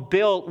all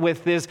built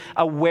with this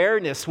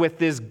awareness, with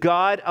this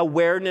God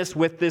awareness,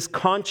 with this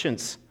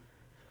conscience.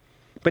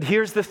 But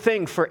here's the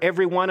thing for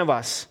every one of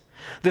us.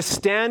 The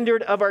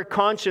standard of our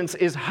conscience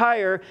is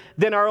higher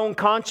than our own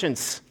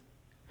conscience.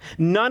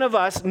 None of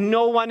us,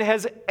 no one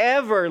has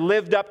ever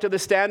lived up to the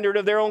standard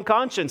of their own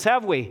conscience,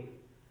 have we?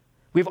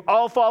 We've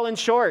all fallen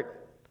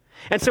short.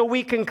 And so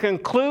we can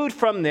conclude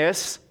from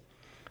this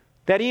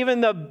that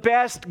even the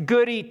best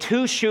goody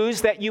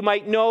two-shoes that you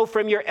might know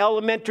from your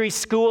elementary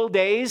school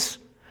days,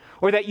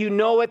 or that you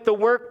know at the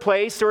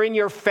workplace or in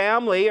your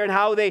family, and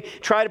how they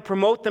try to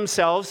promote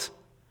themselves,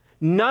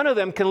 none of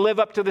them can live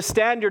up to the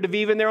standard of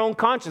even their own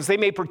conscience. They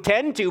may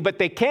pretend to, but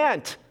they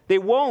can't. They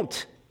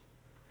won't.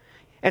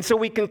 And so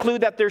we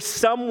conclude that there's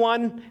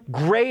someone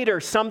greater,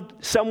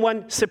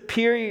 someone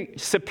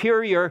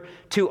superior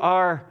to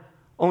our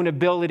own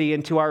ability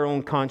and to our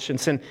own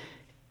conscience. And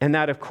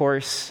that, of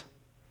course,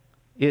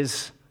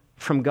 is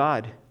from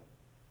God.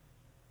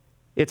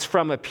 It's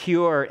from a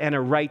pure and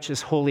a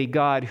righteous, holy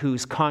God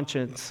whose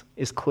conscience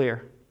is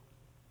clear,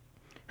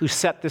 who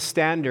set the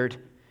standard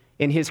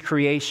in his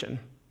creation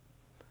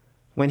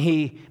when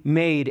he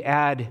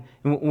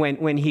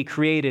when he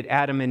created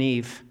Adam and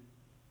Eve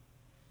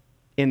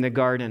in the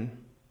garden.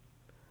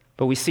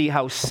 But we see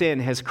how sin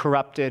has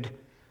corrupted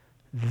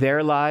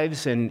their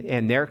lives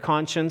and their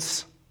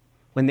conscience.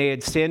 When they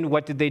had sinned,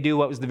 what did they do?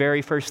 What was the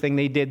very first thing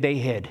they did? They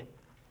hid.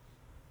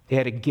 They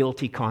had a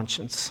guilty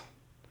conscience.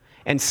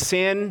 And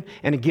sin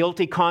and a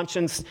guilty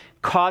conscience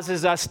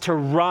causes us to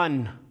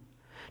run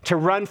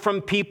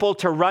from people,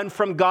 to run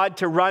from God,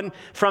 to run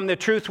from the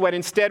truth, when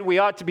instead we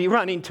ought to be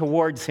running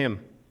towards him.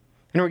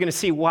 And we're going to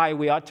see why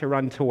we ought to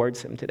run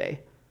towards him today.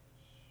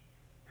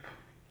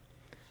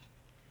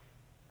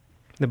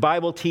 The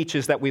Bible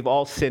teaches that we've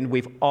all sinned,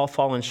 we've all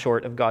fallen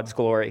short of God's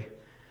glory.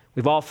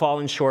 We've all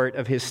fallen short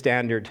of his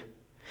standard.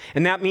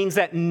 And that means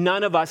that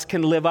none of us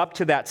can live up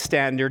to that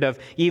standard of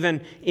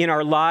even in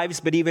our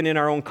lives, but even in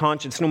our own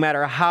conscience, no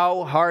matter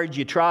how hard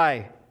you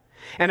try.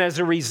 And as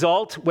a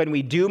result, when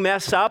we do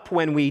mess up,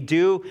 when we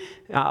do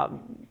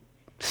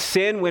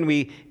sin, when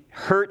we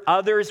hurt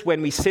others,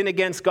 when we sin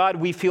against God,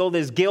 we feel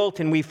this guilt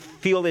and we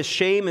feel this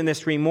shame and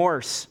this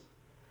remorse.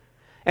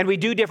 And we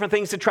do different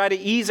things to try to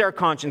ease our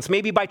conscience,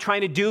 maybe by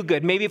trying to do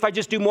good. Maybe if I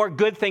just do more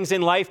good things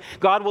in life,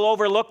 God will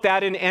overlook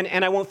that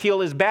and I won't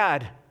feel as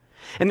bad.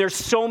 And there's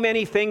so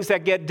many things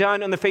that get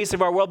done on the face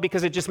of our world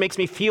because it just makes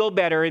me feel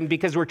better and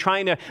because we're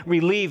trying to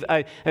relieve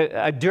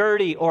a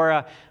dirty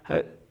or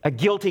a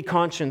guilty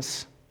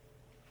conscience.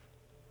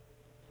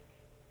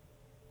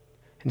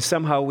 And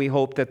somehow we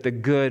hope that the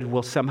good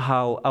will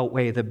somehow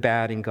outweigh the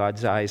bad in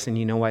God's eyes. And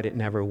you know what? It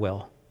never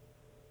will.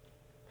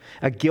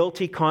 A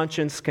guilty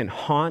conscience can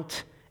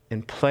haunt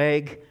and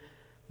plague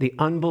the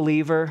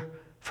unbeliever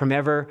from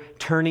ever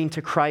turning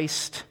to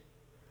Christ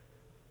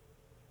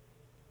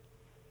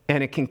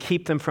And it can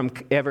keep them from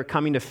ever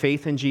coming to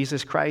faith in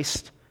Jesus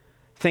Christ,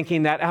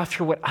 thinking that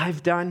after what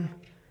I've done,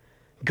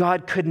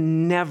 God could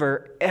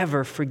never,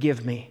 ever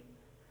forgive me.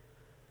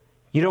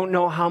 You don't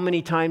know how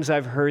many times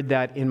I've heard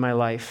that in my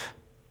life,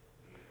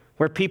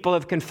 where people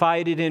have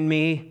confided in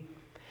me.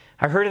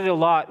 I heard it a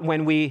lot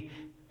when we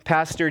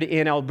pastored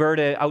in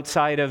Alberta,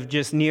 outside of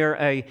just near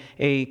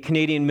a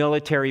Canadian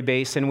military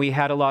base, and we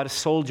had a lot of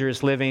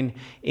soldiers living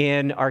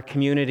in our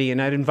community, and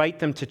I'd invite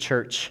them to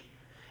church.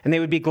 And they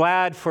would be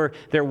glad for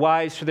their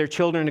wives, for their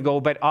children to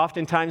go, but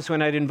oftentimes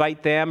when I'd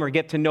invite them or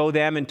get to know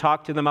them and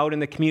talk to them out in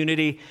the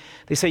community,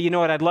 they say, you know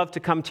what, I'd love to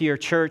come to your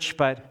church,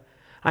 but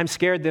I'm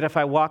scared that if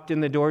I walked in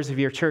the doors of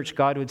your church,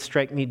 God would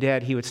strike me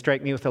dead. He would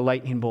strike me with a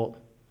lightning bolt.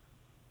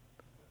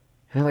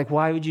 And they're like,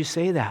 why would you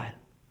say that?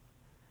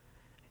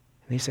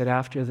 And they said,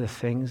 after the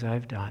things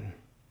I've done,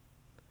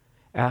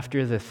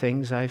 after the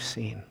things I've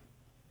seen,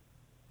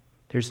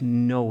 there's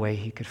no way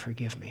he could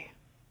forgive me.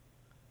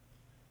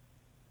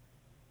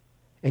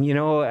 And you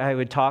know, I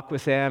would talk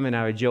with them and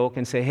I would joke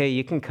and say, hey,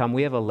 you can come,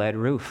 we have a lead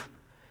roof.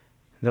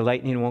 The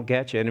lightning won't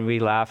get you. And we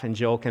laugh and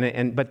joke.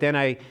 But then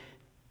I,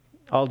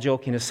 all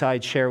joking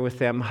aside, share with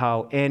them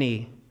how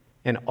any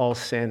and all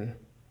sin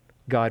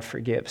God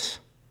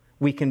forgives.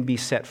 We can be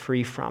set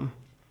free from.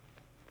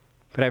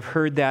 But I've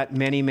heard that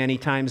many, many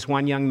times.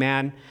 One young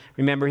man,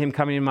 remember him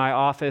coming in my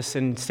office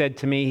and said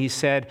to me, he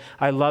said,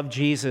 I love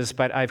Jesus,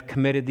 but I've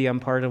committed the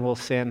unpardonable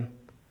sin.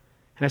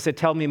 And I said,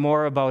 tell me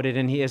more about it.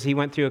 And as he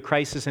went through a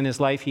crisis in his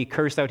life, he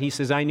cursed out. He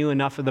says, I knew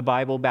enough of the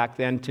Bible back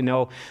then to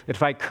know that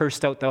if I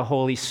cursed out the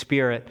Holy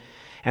Spirit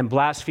and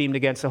blasphemed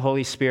against the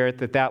Holy Spirit,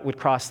 that would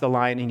cross the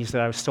line. And he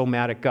said, I was so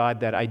mad at God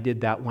that I did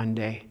that one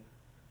day.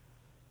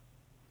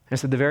 And I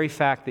said, the very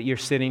fact that you're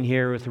sitting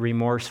here with a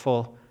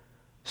remorseful,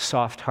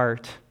 soft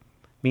heart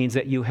means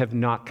that you have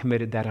not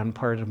committed that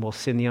unpardonable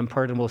sin. The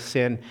unpardonable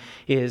sin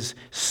is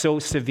so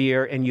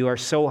severe and you are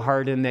so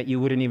hardened that you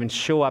wouldn't even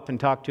show up and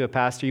talk to a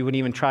pastor. You wouldn't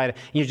even try to.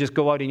 You just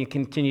go out and you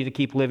continue to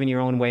keep living your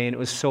own way. And it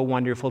was so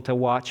wonderful to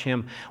watch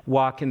him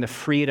walk in the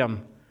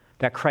freedom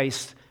that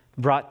Christ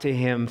brought to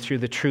him through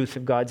the truth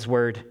of God's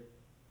word.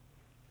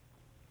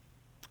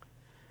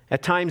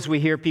 At times we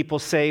hear people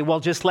say, well,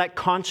 just let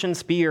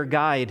conscience be your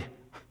guide.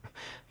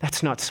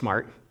 That's not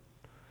smart,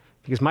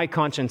 because my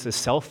conscience is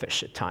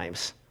selfish at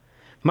times.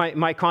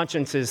 My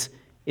conscience is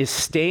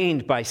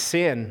stained by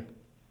sin.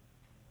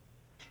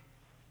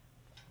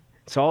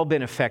 It's all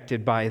been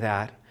affected by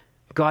that.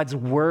 God's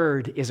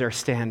word is our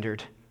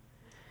standard.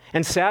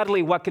 And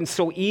sadly, what can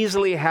so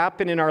easily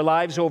happen in our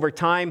lives over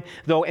time,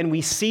 though, and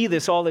we see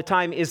this all the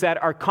time, is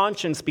that our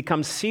conscience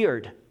becomes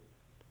seared.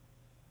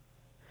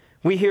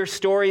 We hear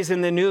stories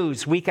in the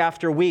news week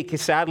after week.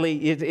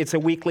 Sadly, it's a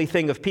weekly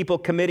thing of people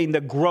committing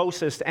the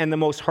grossest and the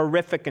most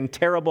horrific and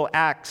terrible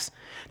acts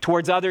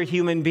towards other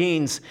human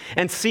beings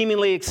and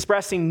seemingly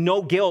expressing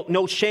no guilt,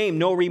 no shame,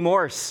 no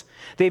remorse.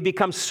 They've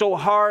become so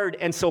hard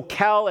and so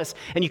callous,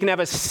 and you can have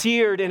a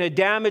seared and a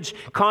damaged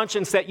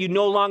conscience that you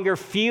no longer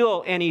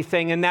feel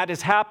anything, and that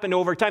has happened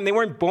over time. They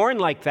weren't born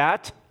like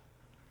that,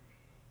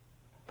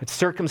 but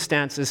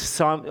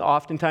circumstances,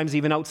 oftentimes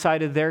even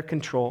outside of their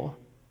control.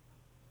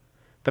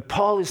 But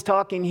Paul is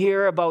talking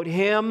here about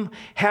him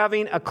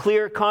having a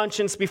clear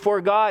conscience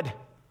before God.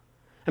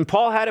 And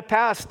Paul had a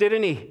past,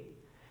 didn't he?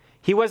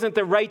 He wasn't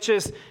the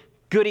righteous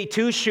goody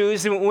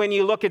two-shoes when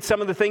you look at some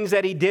of the things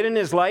that he did in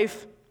his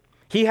life.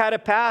 He had a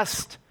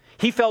past.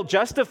 He felt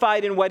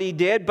justified in what he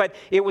did, but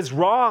it was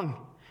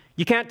wrong.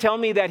 You can't tell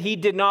me that he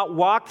did not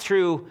walk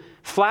through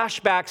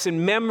flashbacks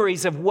and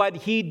memories of what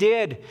he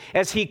did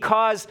as he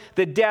caused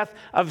the death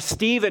of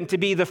Stephen to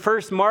be the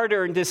first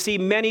martyr and to see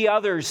many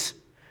others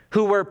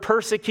who were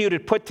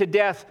persecuted, put to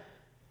death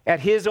at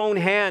his own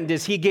hand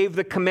as he gave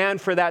the command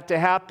for that to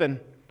happen.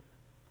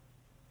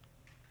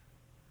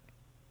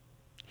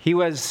 He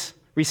was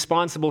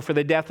responsible for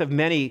the death of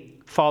many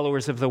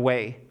followers of the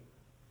way.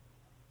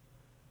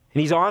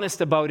 And he's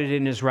honest about it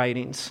in his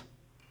writings,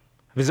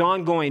 of his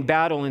ongoing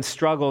battle and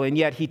struggle, and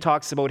yet he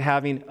talks about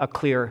having a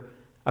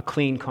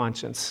clean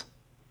conscience.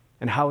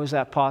 And how is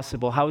that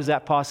possible? How is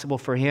that possible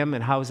for him,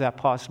 and how is that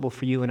possible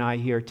for you and I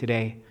here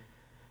today?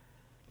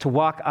 To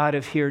walk out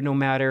of here no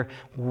matter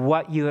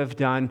what you have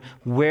done,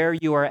 where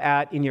you are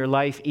at in your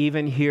life,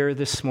 even here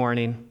this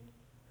morning.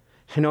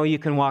 To know you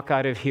can walk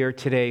out of here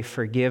today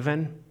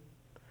forgiven,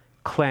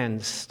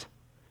 cleansed,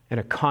 and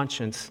a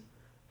conscience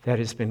that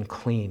has been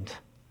cleaned.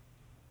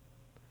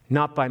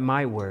 Not by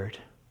my word,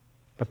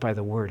 but by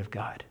the word of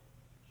God.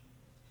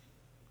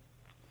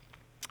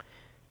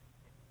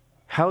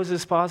 How is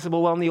this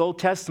possible? Well, in the Old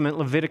Testament,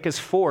 Leviticus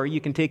 4, you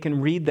can take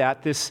and read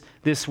that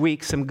this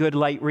week, some good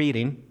light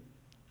reading.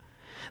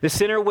 The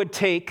sinner would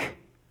take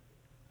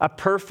a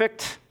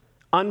perfect,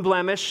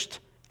 unblemished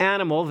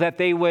animal that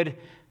they would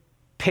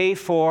pay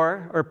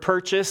for or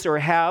purchase or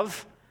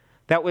have.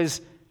 That was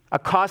a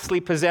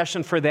costly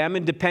possession for them,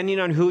 and depending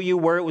on who you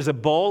were, it was a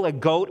bull, a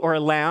goat, or a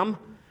lamb.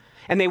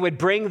 And they would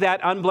bring that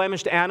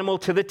unblemished animal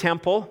to the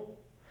temple,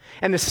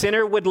 and the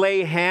sinner would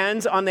lay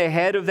hands on the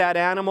head of that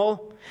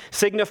animal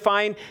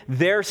signifying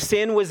their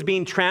sin was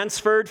being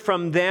transferred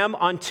from them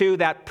onto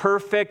that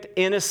perfect,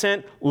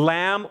 innocent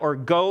lamb or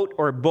goat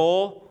or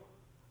bull.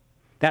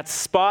 That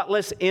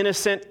spotless,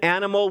 innocent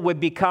animal would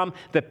become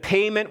the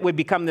payment, would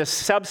become the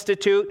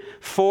substitute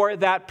for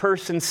that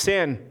person's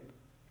sin.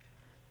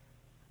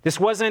 This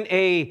wasn't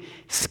a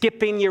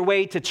skipping your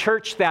way to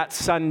church that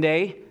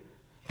Sunday.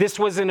 This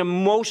was an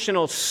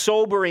emotional,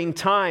 sobering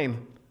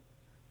time.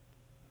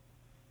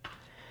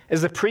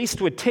 As the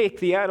priest would take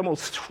the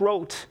animal's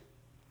throat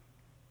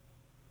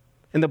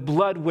and the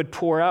blood would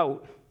pour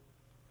out,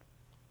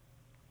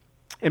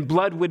 and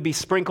blood would be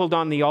sprinkled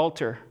on the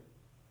altar.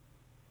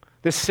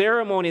 The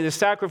ceremony, the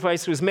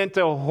sacrifice was meant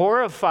to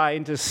horrify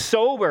and to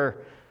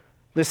sober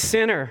the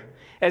sinner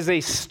as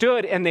they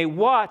stood and they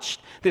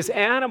watched this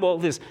animal,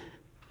 this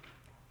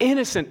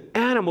innocent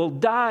animal,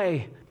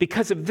 die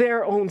because of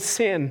their own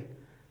sin.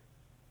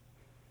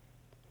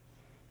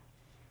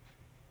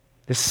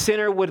 The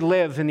sinner would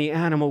live and the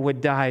animal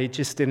would die. It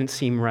just didn't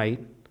seem right.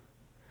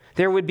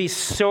 There would be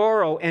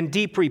sorrow and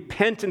deep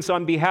repentance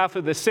on behalf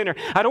of the sinner.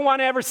 I don't want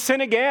to ever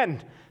sin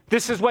again.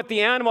 This is what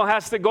the animal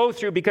has to go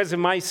through because of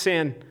my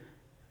sin.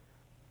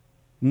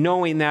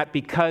 Knowing that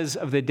because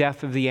of the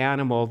death of the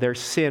animal, their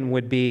sin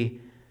would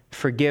be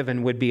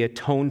forgiven, would be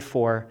atoned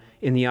for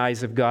in the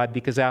eyes of God.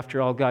 Because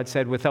after all, God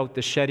said, without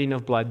the shedding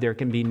of blood, there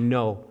can be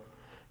no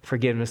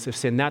forgiveness of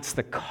sin. That's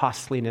the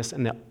costliness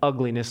and the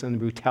ugliness and the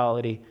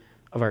brutality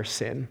of our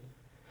sin.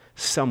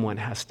 Someone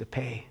has to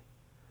pay.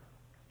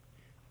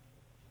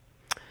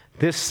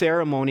 This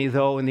ceremony,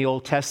 though, in the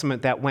Old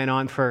Testament that went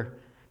on for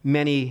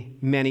many,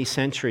 many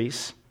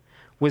centuries,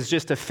 was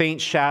just a faint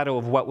shadow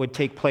of what would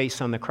take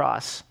place on the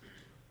cross,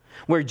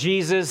 where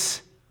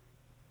Jesus,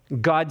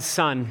 God's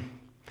Son,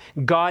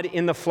 God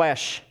in the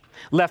flesh,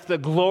 left the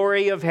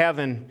glory of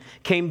heaven,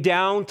 came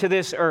down to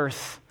this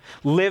earth,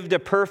 lived a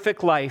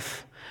perfect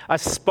life, a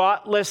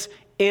spotless,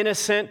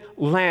 innocent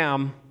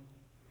lamb,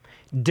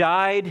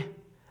 died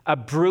a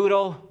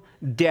brutal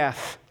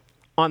death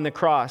on the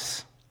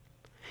cross.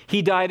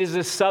 He died as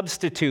a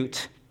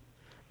substitute,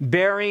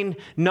 bearing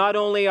not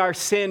only our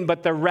sin,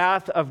 but the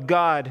wrath of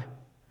God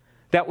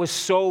that was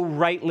so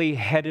rightly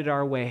headed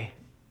our way.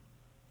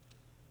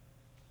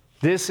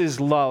 This is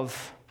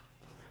love,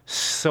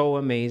 so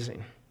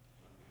amazing,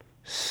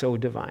 so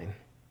divine.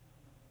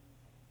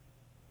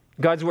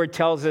 God's word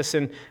tells us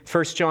in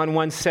 1 John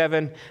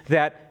 1:7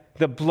 that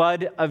the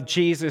blood of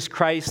Jesus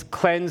Christ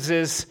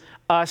cleanses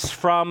us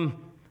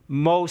from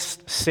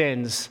most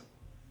sins.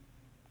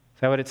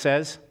 Is that what it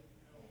says?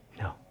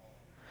 No.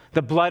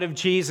 The blood of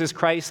Jesus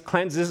Christ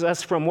cleanses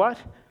us from what?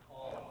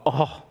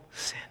 All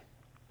sin.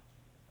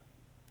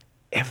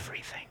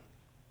 Everything.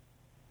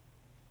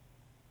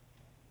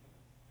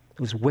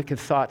 Those wicked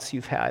thoughts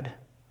you've had,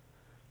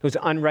 those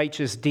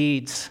unrighteous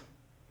deeds,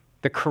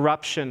 the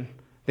corruption,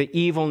 the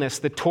evilness,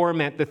 the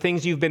torment, the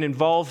things you've been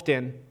involved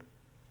in,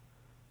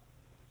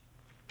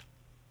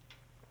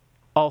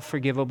 all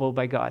forgivable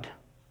by God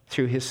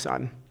through His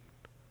Son.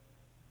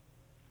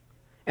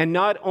 And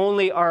not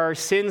only are our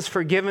sins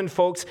forgiven,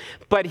 folks,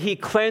 but He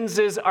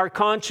cleanses our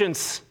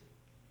conscience.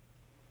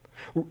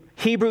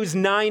 Hebrews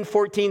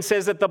 9:14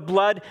 says that the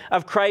blood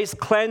of Christ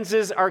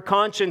cleanses our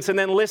conscience. And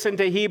then listen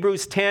to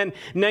Hebrews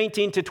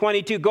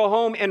 10:19-22. Go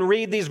home and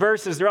read these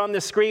verses. They're on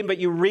the screen, but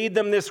you read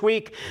them this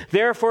week.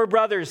 Therefore,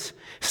 brothers,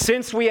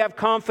 since we have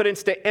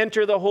confidence to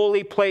enter the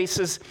holy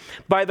places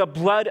by the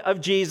blood of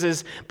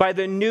Jesus, by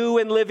the new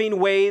and living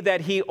way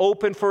that He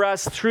opened for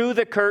us through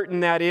the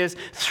curtain, that is,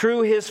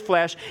 through His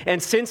flesh,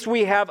 and since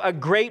we have a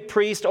great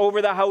priest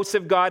over the house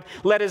of God,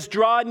 let us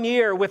draw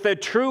near with a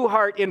true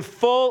heart in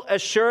full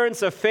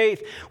assurance of faith,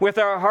 with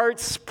our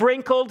hearts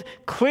sprinkled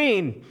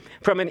clean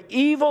from an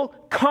evil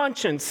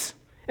conscience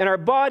and our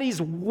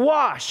bodies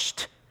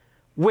washed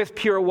with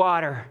pure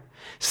water.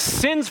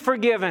 Sins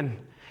forgiven,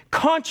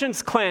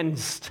 conscience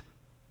cleansed,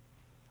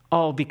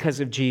 all because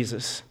of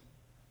Jesus.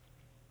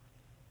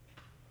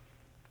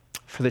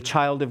 For the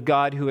child of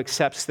God who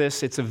accepts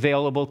this, it's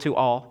available to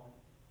all,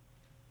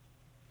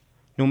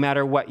 no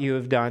matter what you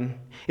have done.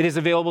 It is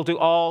available to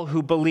all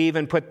who believe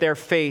and put their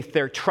faith,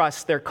 their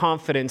trust, their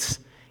confidence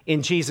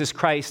in Jesus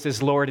Christ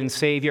as Lord and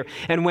Savior.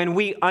 And when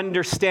we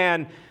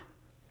understand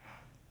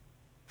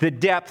the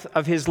depth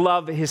of His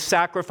love, His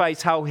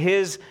sacrifice, how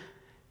His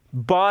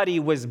body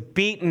was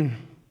beaten,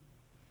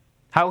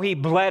 how He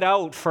bled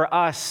out for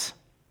us,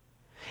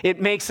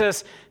 it makes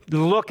us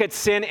look at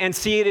sin and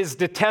see it as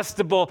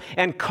detestable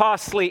and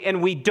costly,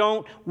 and we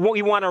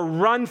want to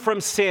run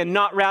from sin,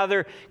 not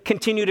rather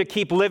continue to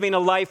keep living a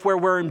life where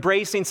we're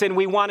embracing sin.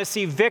 We want to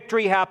see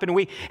victory happen.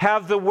 We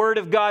have the Word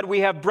of God.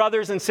 We have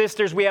brothers and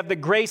sisters. We have the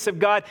grace of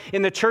God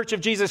in the Church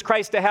of Jesus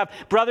Christ to have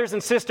brothers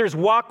and sisters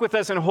walk with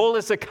us and hold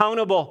us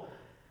accountable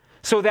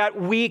so that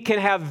we can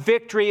have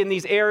victory in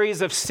these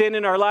areas of sin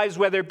in our lives,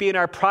 whether it be in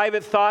our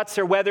private thoughts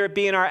or whether it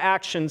be in our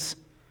actions.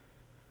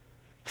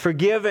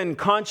 Forgiven,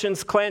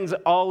 conscience cleansed,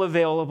 all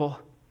available.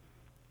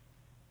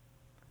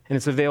 And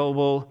it's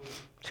available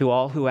to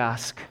all who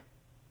ask.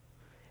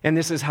 And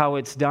this is how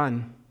it's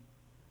done.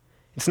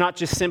 It's not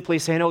just simply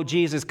saying, oh,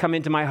 Jesus, come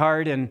into my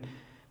heart and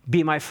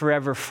be my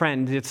forever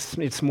friend.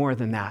 It's more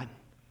than that.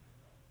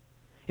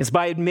 It's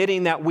by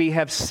admitting that we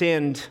have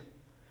sinned,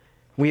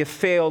 we have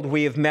failed,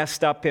 we have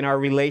messed up in our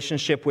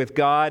relationship with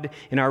God,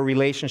 in our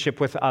relationship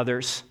with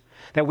others,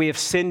 that we have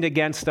sinned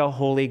against a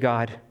holy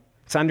God.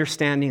 It's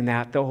understanding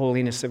that, the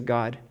holiness of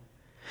God.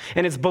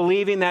 And it's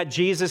believing that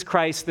Jesus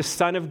Christ, the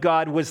Son of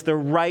God, was the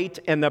right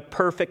and the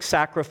perfect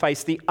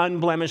sacrifice, the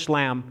unblemished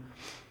Lamb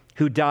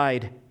who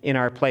died in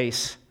our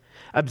place,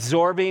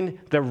 absorbing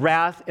the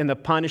wrath and the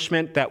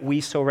punishment that we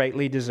so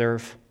rightly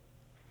deserve.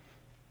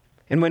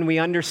 And when we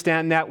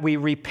understand that, we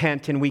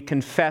repent and we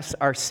confess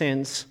our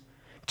sins,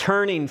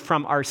 turning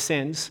from our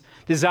sins,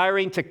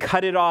 desiring to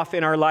cut it off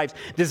in our lives,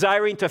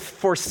 desiring to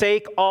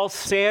forsake all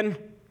sin,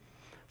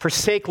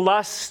 forsake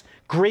lusts,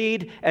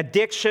 greed,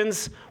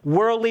 addictions,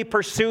 worldly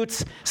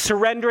pursuits,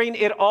 surrendering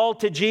it all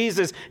to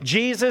Jesus.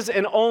 Jesus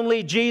and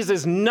only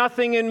Jesus.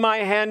 Nothing in my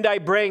hand I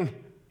bring.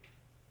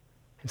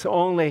 It's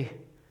only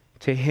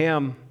to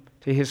Him,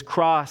 to His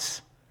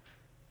cross,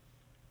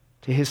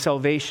 to His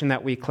salvation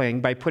that we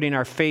cling by putting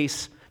our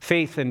faith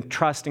and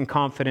trust and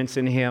confidence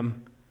in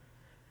Him.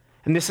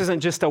 And this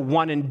isn't just a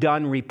one and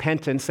done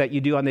repentance that you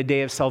do on the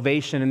day of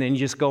salvation and then you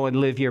just go and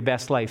live your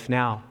best life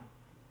now.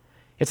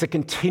 It's a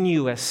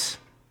continuous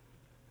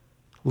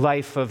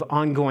life of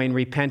ongoing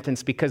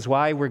repentance, because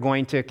why? We're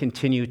going to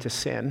continue to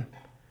sin.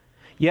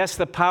 Yes,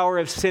 the power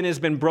of sin has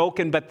been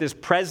broken, but this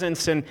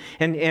presence and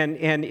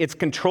its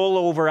control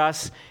over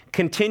us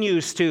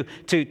continues to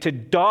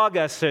dog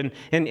us, and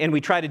we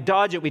try to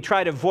dodge it, we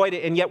try to avoid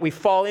it, and yet we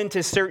fall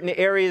into certain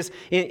areas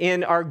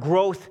in our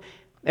growth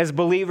as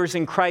believers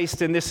in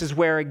Christ. And this is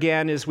where,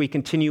 again, as we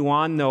continue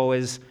on, though,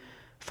 as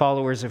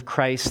followers of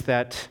Christ,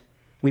 that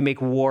we make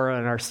war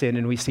on our sin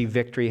and we see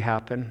victory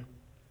happen.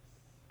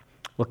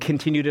 We'll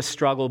continue to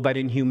struggle, but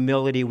in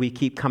humility we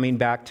keep coming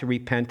back to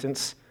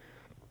repentance,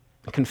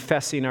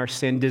 confessing our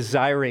sin,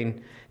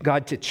 desiring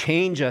God to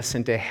change us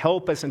and to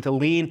help us and to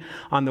lean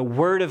on the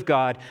Word of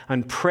God,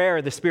 on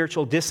prayer, the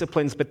spiritual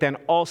disciplines, but then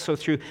also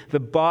through the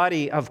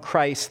body of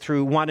Christ,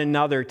 through one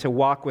another, to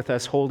walk with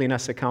us, holding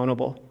us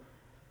accountable.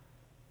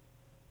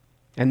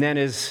 And then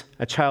as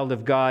a child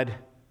of God,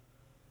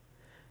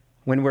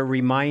 when we're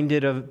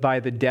reminded of by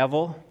the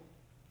devil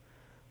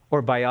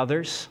or by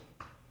others,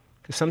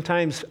 because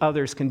sometimes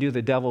others can do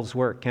the devil's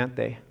work, can't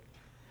they?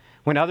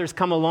 When others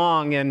come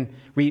along and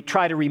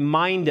try to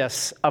remind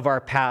us of our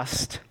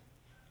past,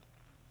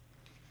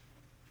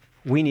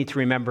 we need to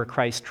remember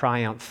Christ's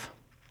triumph.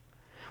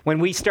 When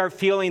we start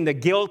feeling the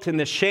guilt and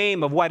the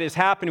shame of what has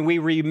happened, we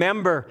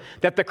remember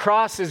that the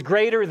cross is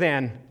greater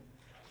than.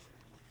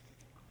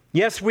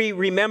 Yes, we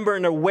remember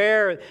and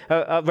aware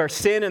of our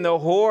sin and the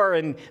horror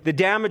and the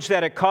damage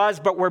that it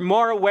caused, but we're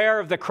more aware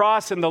of the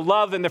cross and the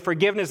love and the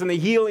forgiveness and the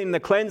healing and the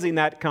cleansing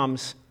that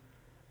comes.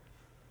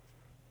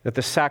 That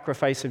the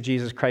sacrifice of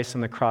Jesus Christ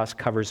on the cross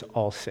covers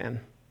all sin.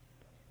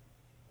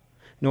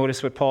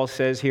 Notice what Paul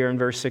says here in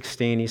verse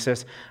 16. He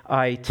says,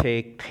 I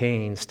take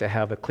pains to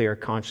have a clear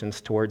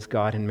conscience towards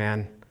God and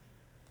man.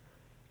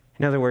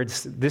 In other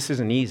words, this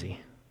isn't easy.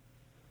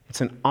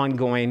 It's an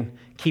ongoing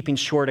keeping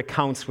short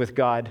accounts with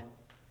God.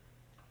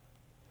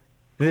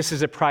 This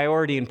is a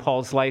priority in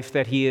Paul's life,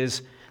 that he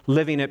is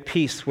living at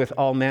peace with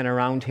all men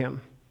around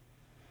him.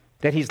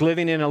 That he's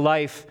living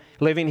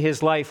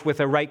his life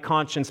with a right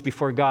conscience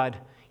before God.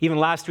 Even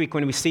last week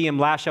when we see him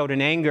lash out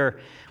in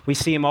anger, we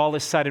see him all of a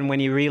sudden when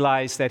he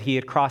realized that he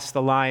had crossed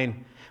the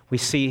line. We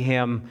see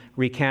him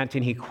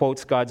recanting. He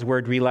quotes God's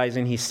word,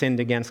 realizing he sinned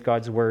against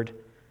God's word.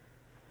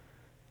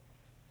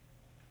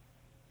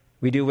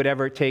 We do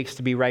whatever it takes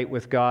to be right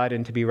with God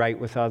and to be right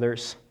with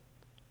others.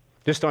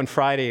 Just on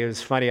Friday, it was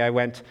funny,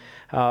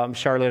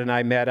 Charlotte and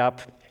I met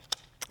up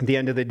at the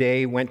end of the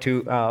day, went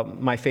to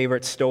my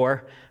favorite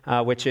store,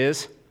 which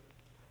is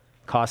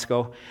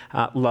Costco.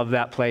 Love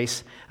that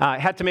place.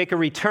 Had to make a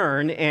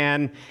return,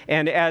 and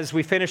as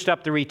we finished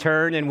up the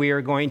return and we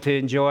were going to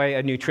enjoy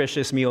a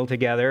nutritious meal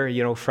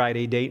together,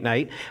 Friday date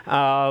night,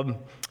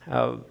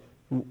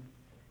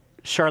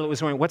 Charlotte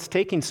was wondering, what's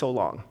taking so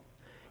long?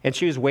 And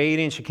she was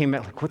waiting. She came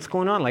back like, what's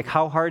going on? Like,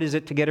 how hard is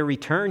it to get a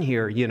return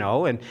here,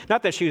 And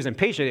not that she was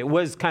impatient. It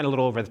was kind of a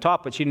little over the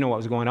top, but she didn't know what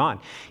was going on.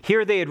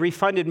 Here they had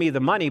refunded me the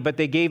money, but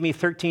they gave me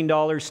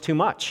 $13 too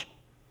much.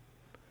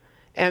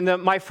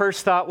 And my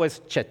first thought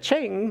was,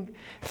 cha-ching,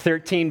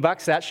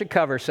 $13, that should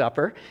cover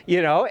supper,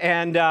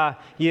 and,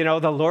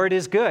 the Lord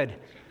is good.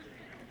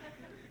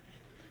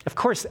 Of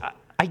course,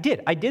 I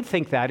did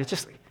think that. It's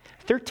just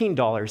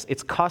 $13.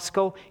 It's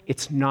Costco.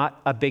 It's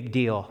not a big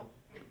deal.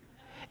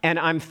 And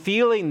I'm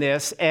feeling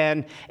this,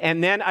 and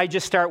then I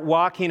just start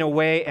walking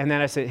away, and then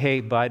I said,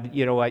 hey, bud,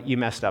 you know what? You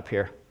messed up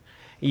here.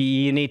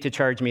 You need to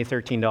charge me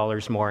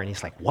 $13 more. And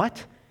he's like,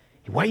 what?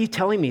 Why are you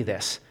telling me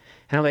this?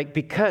 And I'm like,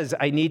 because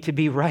I need to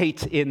be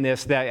right in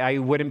this, that I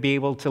wouldn't be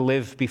able to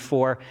live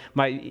before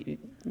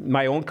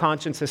my own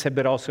consciences,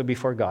 but also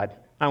before God.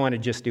 I want to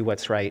just do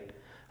what's right.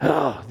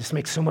 Oh, this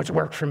makes so much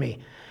work for me.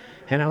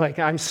 And I'm like,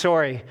 I'm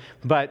sorry,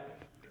 but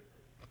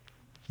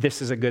this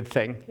is a good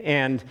thing.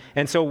 And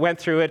so went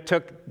through it,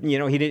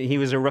 he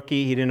was a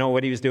rookie, he didn't know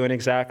what he was doing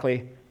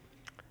exactly.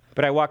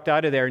 But I walked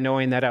out of there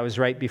knowing that I was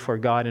right before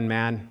God and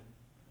man.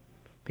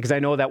 Because I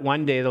know that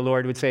one day the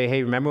Lord would say,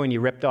 hey, remember when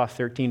you ripped off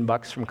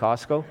 $13 from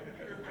Costco?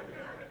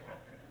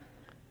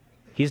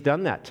 He's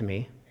done that to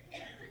me.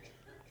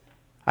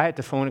 I had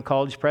to phone a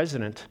college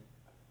president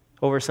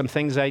over some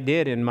things I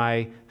did in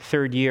my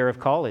third year of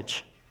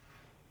college.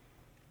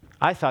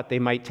 I thought they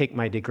might take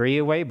my degree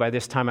away. By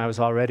this time, I was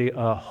already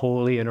a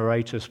holy and a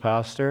righteous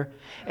pastor.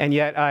 And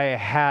yet I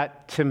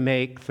had to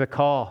make the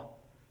call.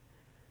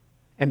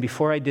 And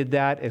before I did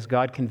that, as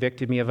God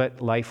convicted me of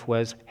it, life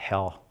was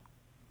hell.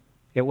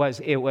 It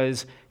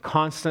was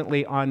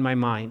constantly on my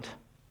mind.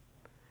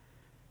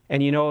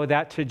 And you know,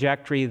 that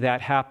trajectory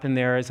that happened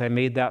there as I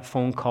made that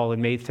phone call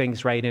and made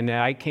things right. And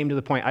I came to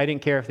the point, I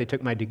didn't care if they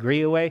took my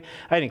degree away.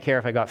 I didn't care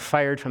if I got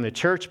fired from the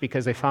church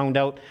because they found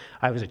out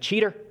I was a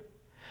cheater.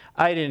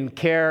 I didn't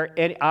care.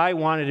 I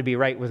wanted to be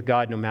right with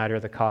God no matter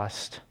the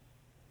cost.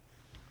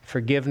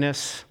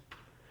 Forgiveness,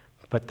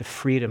 but the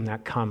freedom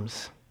that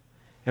comes.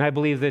 And I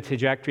believe the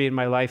trajectory in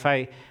my life,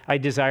 I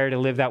desire to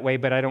live that way,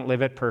 but I don't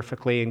live it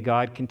perfectly. And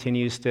God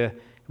continues to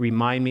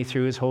remind me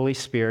through His Holy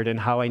Spirit and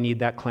how I need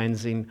that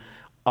cleansing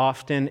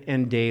often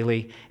and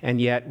daily. And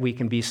yet we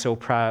can be so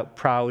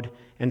proud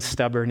and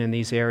stubborn in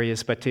these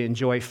areas. But to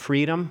enjoy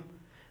freedom,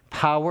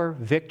 power,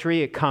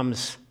 victory, it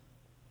comes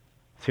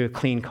through a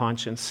clean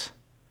conscience.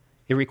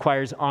 It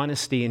requires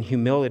honesty and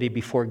humility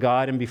before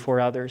God and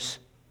before others.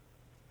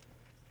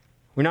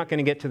 We're not going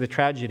to get to the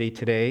tragedy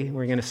today.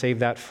 We're going to save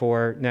that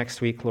for next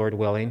week, Lord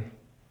willing.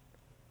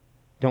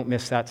 Don't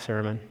miss that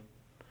sermon,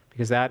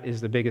 because that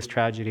is the biggest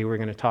tragedy we're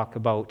going to talk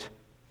about.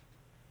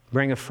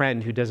 Bring a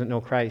friend who doesn't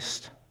know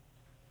Christ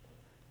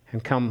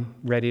and come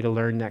ready to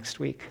learn next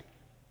week.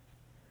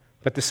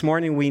 But this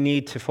morning we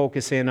need to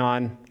focus in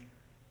on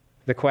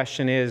the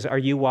question is, are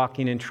you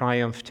walking in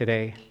triumph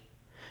today?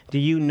 Do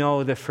you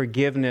know the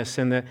forgiveness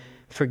and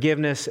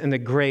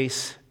the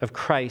grace of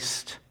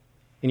Christ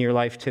in your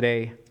life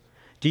today?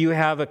 Do you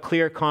have a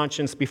clear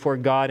conscience before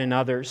God and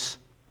others?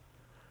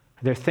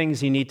 Are there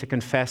things you need to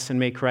confess and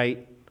make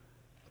right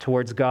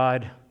towards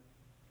God,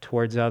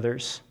 towards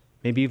others?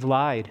 Maybe you've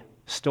lied,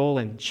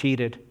 stolen,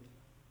 cheated.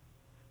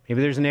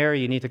 Maybe there's an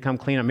area you need to come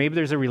clean on. Maybe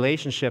there's a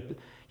relationship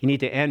you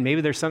need to end.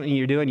 Maybe there's something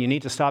you're doing, you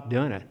need to stop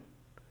doing it.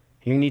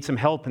 You need some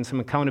help and some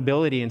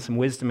accountability and some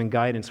wisdom and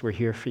guidance. We're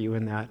here for you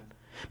in that.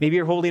 Maybe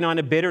you're holding on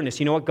to bitterness.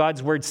 You know what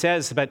God's word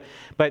says,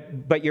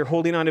 but you're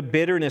holding on to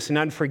bitterness and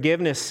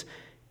unforgiveness.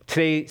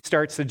 Today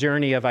starts the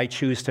journey of I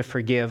choose to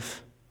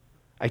forgive.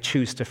 I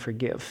choose to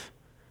forgive.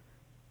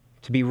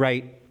 To be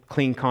right,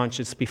 clean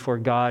conscience before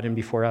God and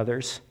before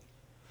others.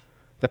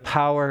 The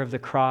power of the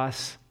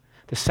cross,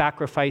 the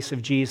sacrifice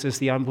of Jesus,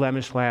 the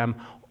unblemished Lamb,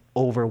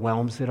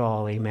 overwhelms it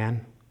all.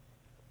 Amen.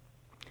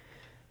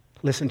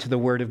 Listen to the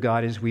word of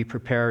God as we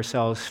prepare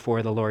ourselves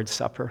for the Lord's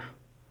Supper.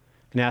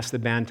 And ask the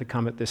band to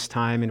come at this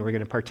time, and we're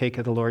going to partake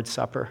of the Lord's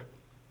Supper.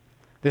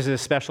 This is a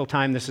special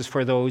time. This is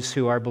for those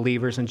who are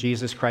believers in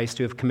Jesus Christ,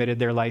 who have committed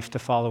their life to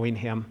following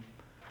Him.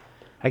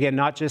 Again,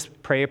 not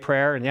just pray a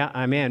prayer and yeah,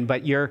 I'm in,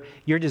 but your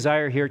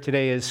desire here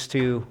today is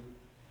to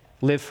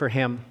live for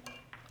Him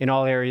in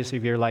all areas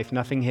of your life,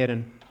 nothing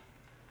hidden.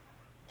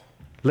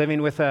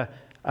 Living with a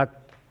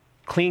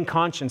clean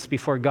conscience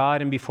before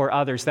God and before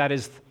others. That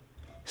is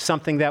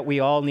something that we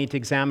all need to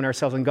examine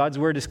ourselves. And God's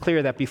word is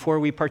clear that before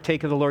we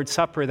partake of the Lord's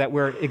Supper, that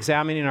we're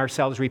examining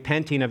ourselves,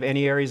 repenting of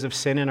any areas of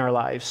sin in our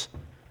lives.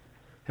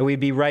 That we'd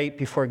be right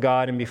before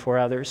God and before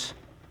others.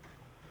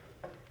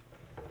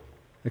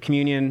 The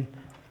communion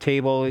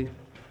table, you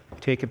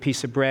take a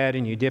piece of bread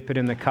and you dip it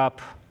in the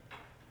cup.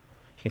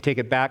 You can take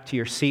it back to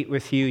your seat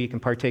with you. You can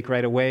partake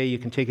right away. You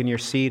can take it in your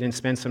seat and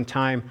spend some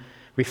time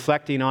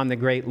reflecting on the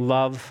great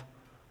love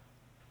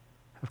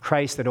of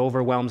Christ that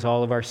overwhelms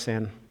all of our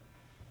sin.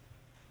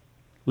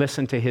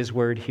 Listen to His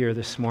word here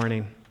this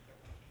morning.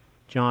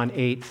 John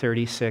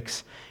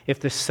 8:36. If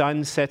the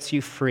Son sets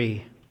you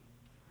free,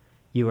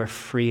 you are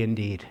free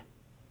indeed.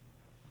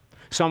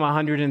 Psalm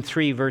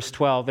 103, verse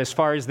 12. As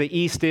far as the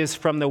east is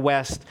from the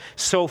west,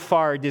 so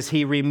far does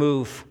He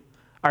remove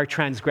our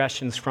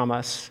transgressions from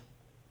us.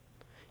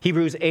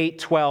 Hebrews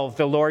 8:12.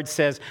 The Lord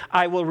says,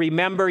 I will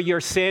remember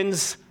your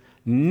sins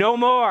no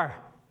more.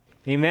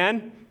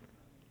 Amen?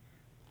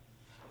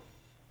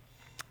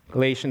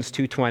 Galatians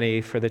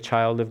 2:20, for the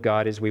child of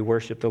God, as we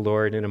worship the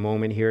Lord in a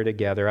moment here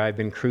together, I've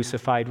been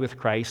crucified with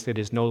Christ. It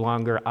is no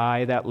longer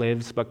I that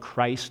lives, but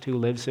Christ who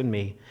lives in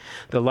me.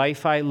 The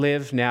life I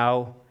live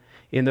now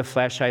in the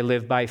flesh, I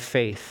live by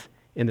faith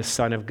in the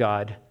Son of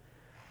God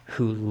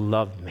who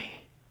loved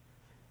me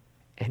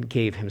and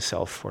gave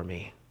Himself for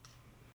me.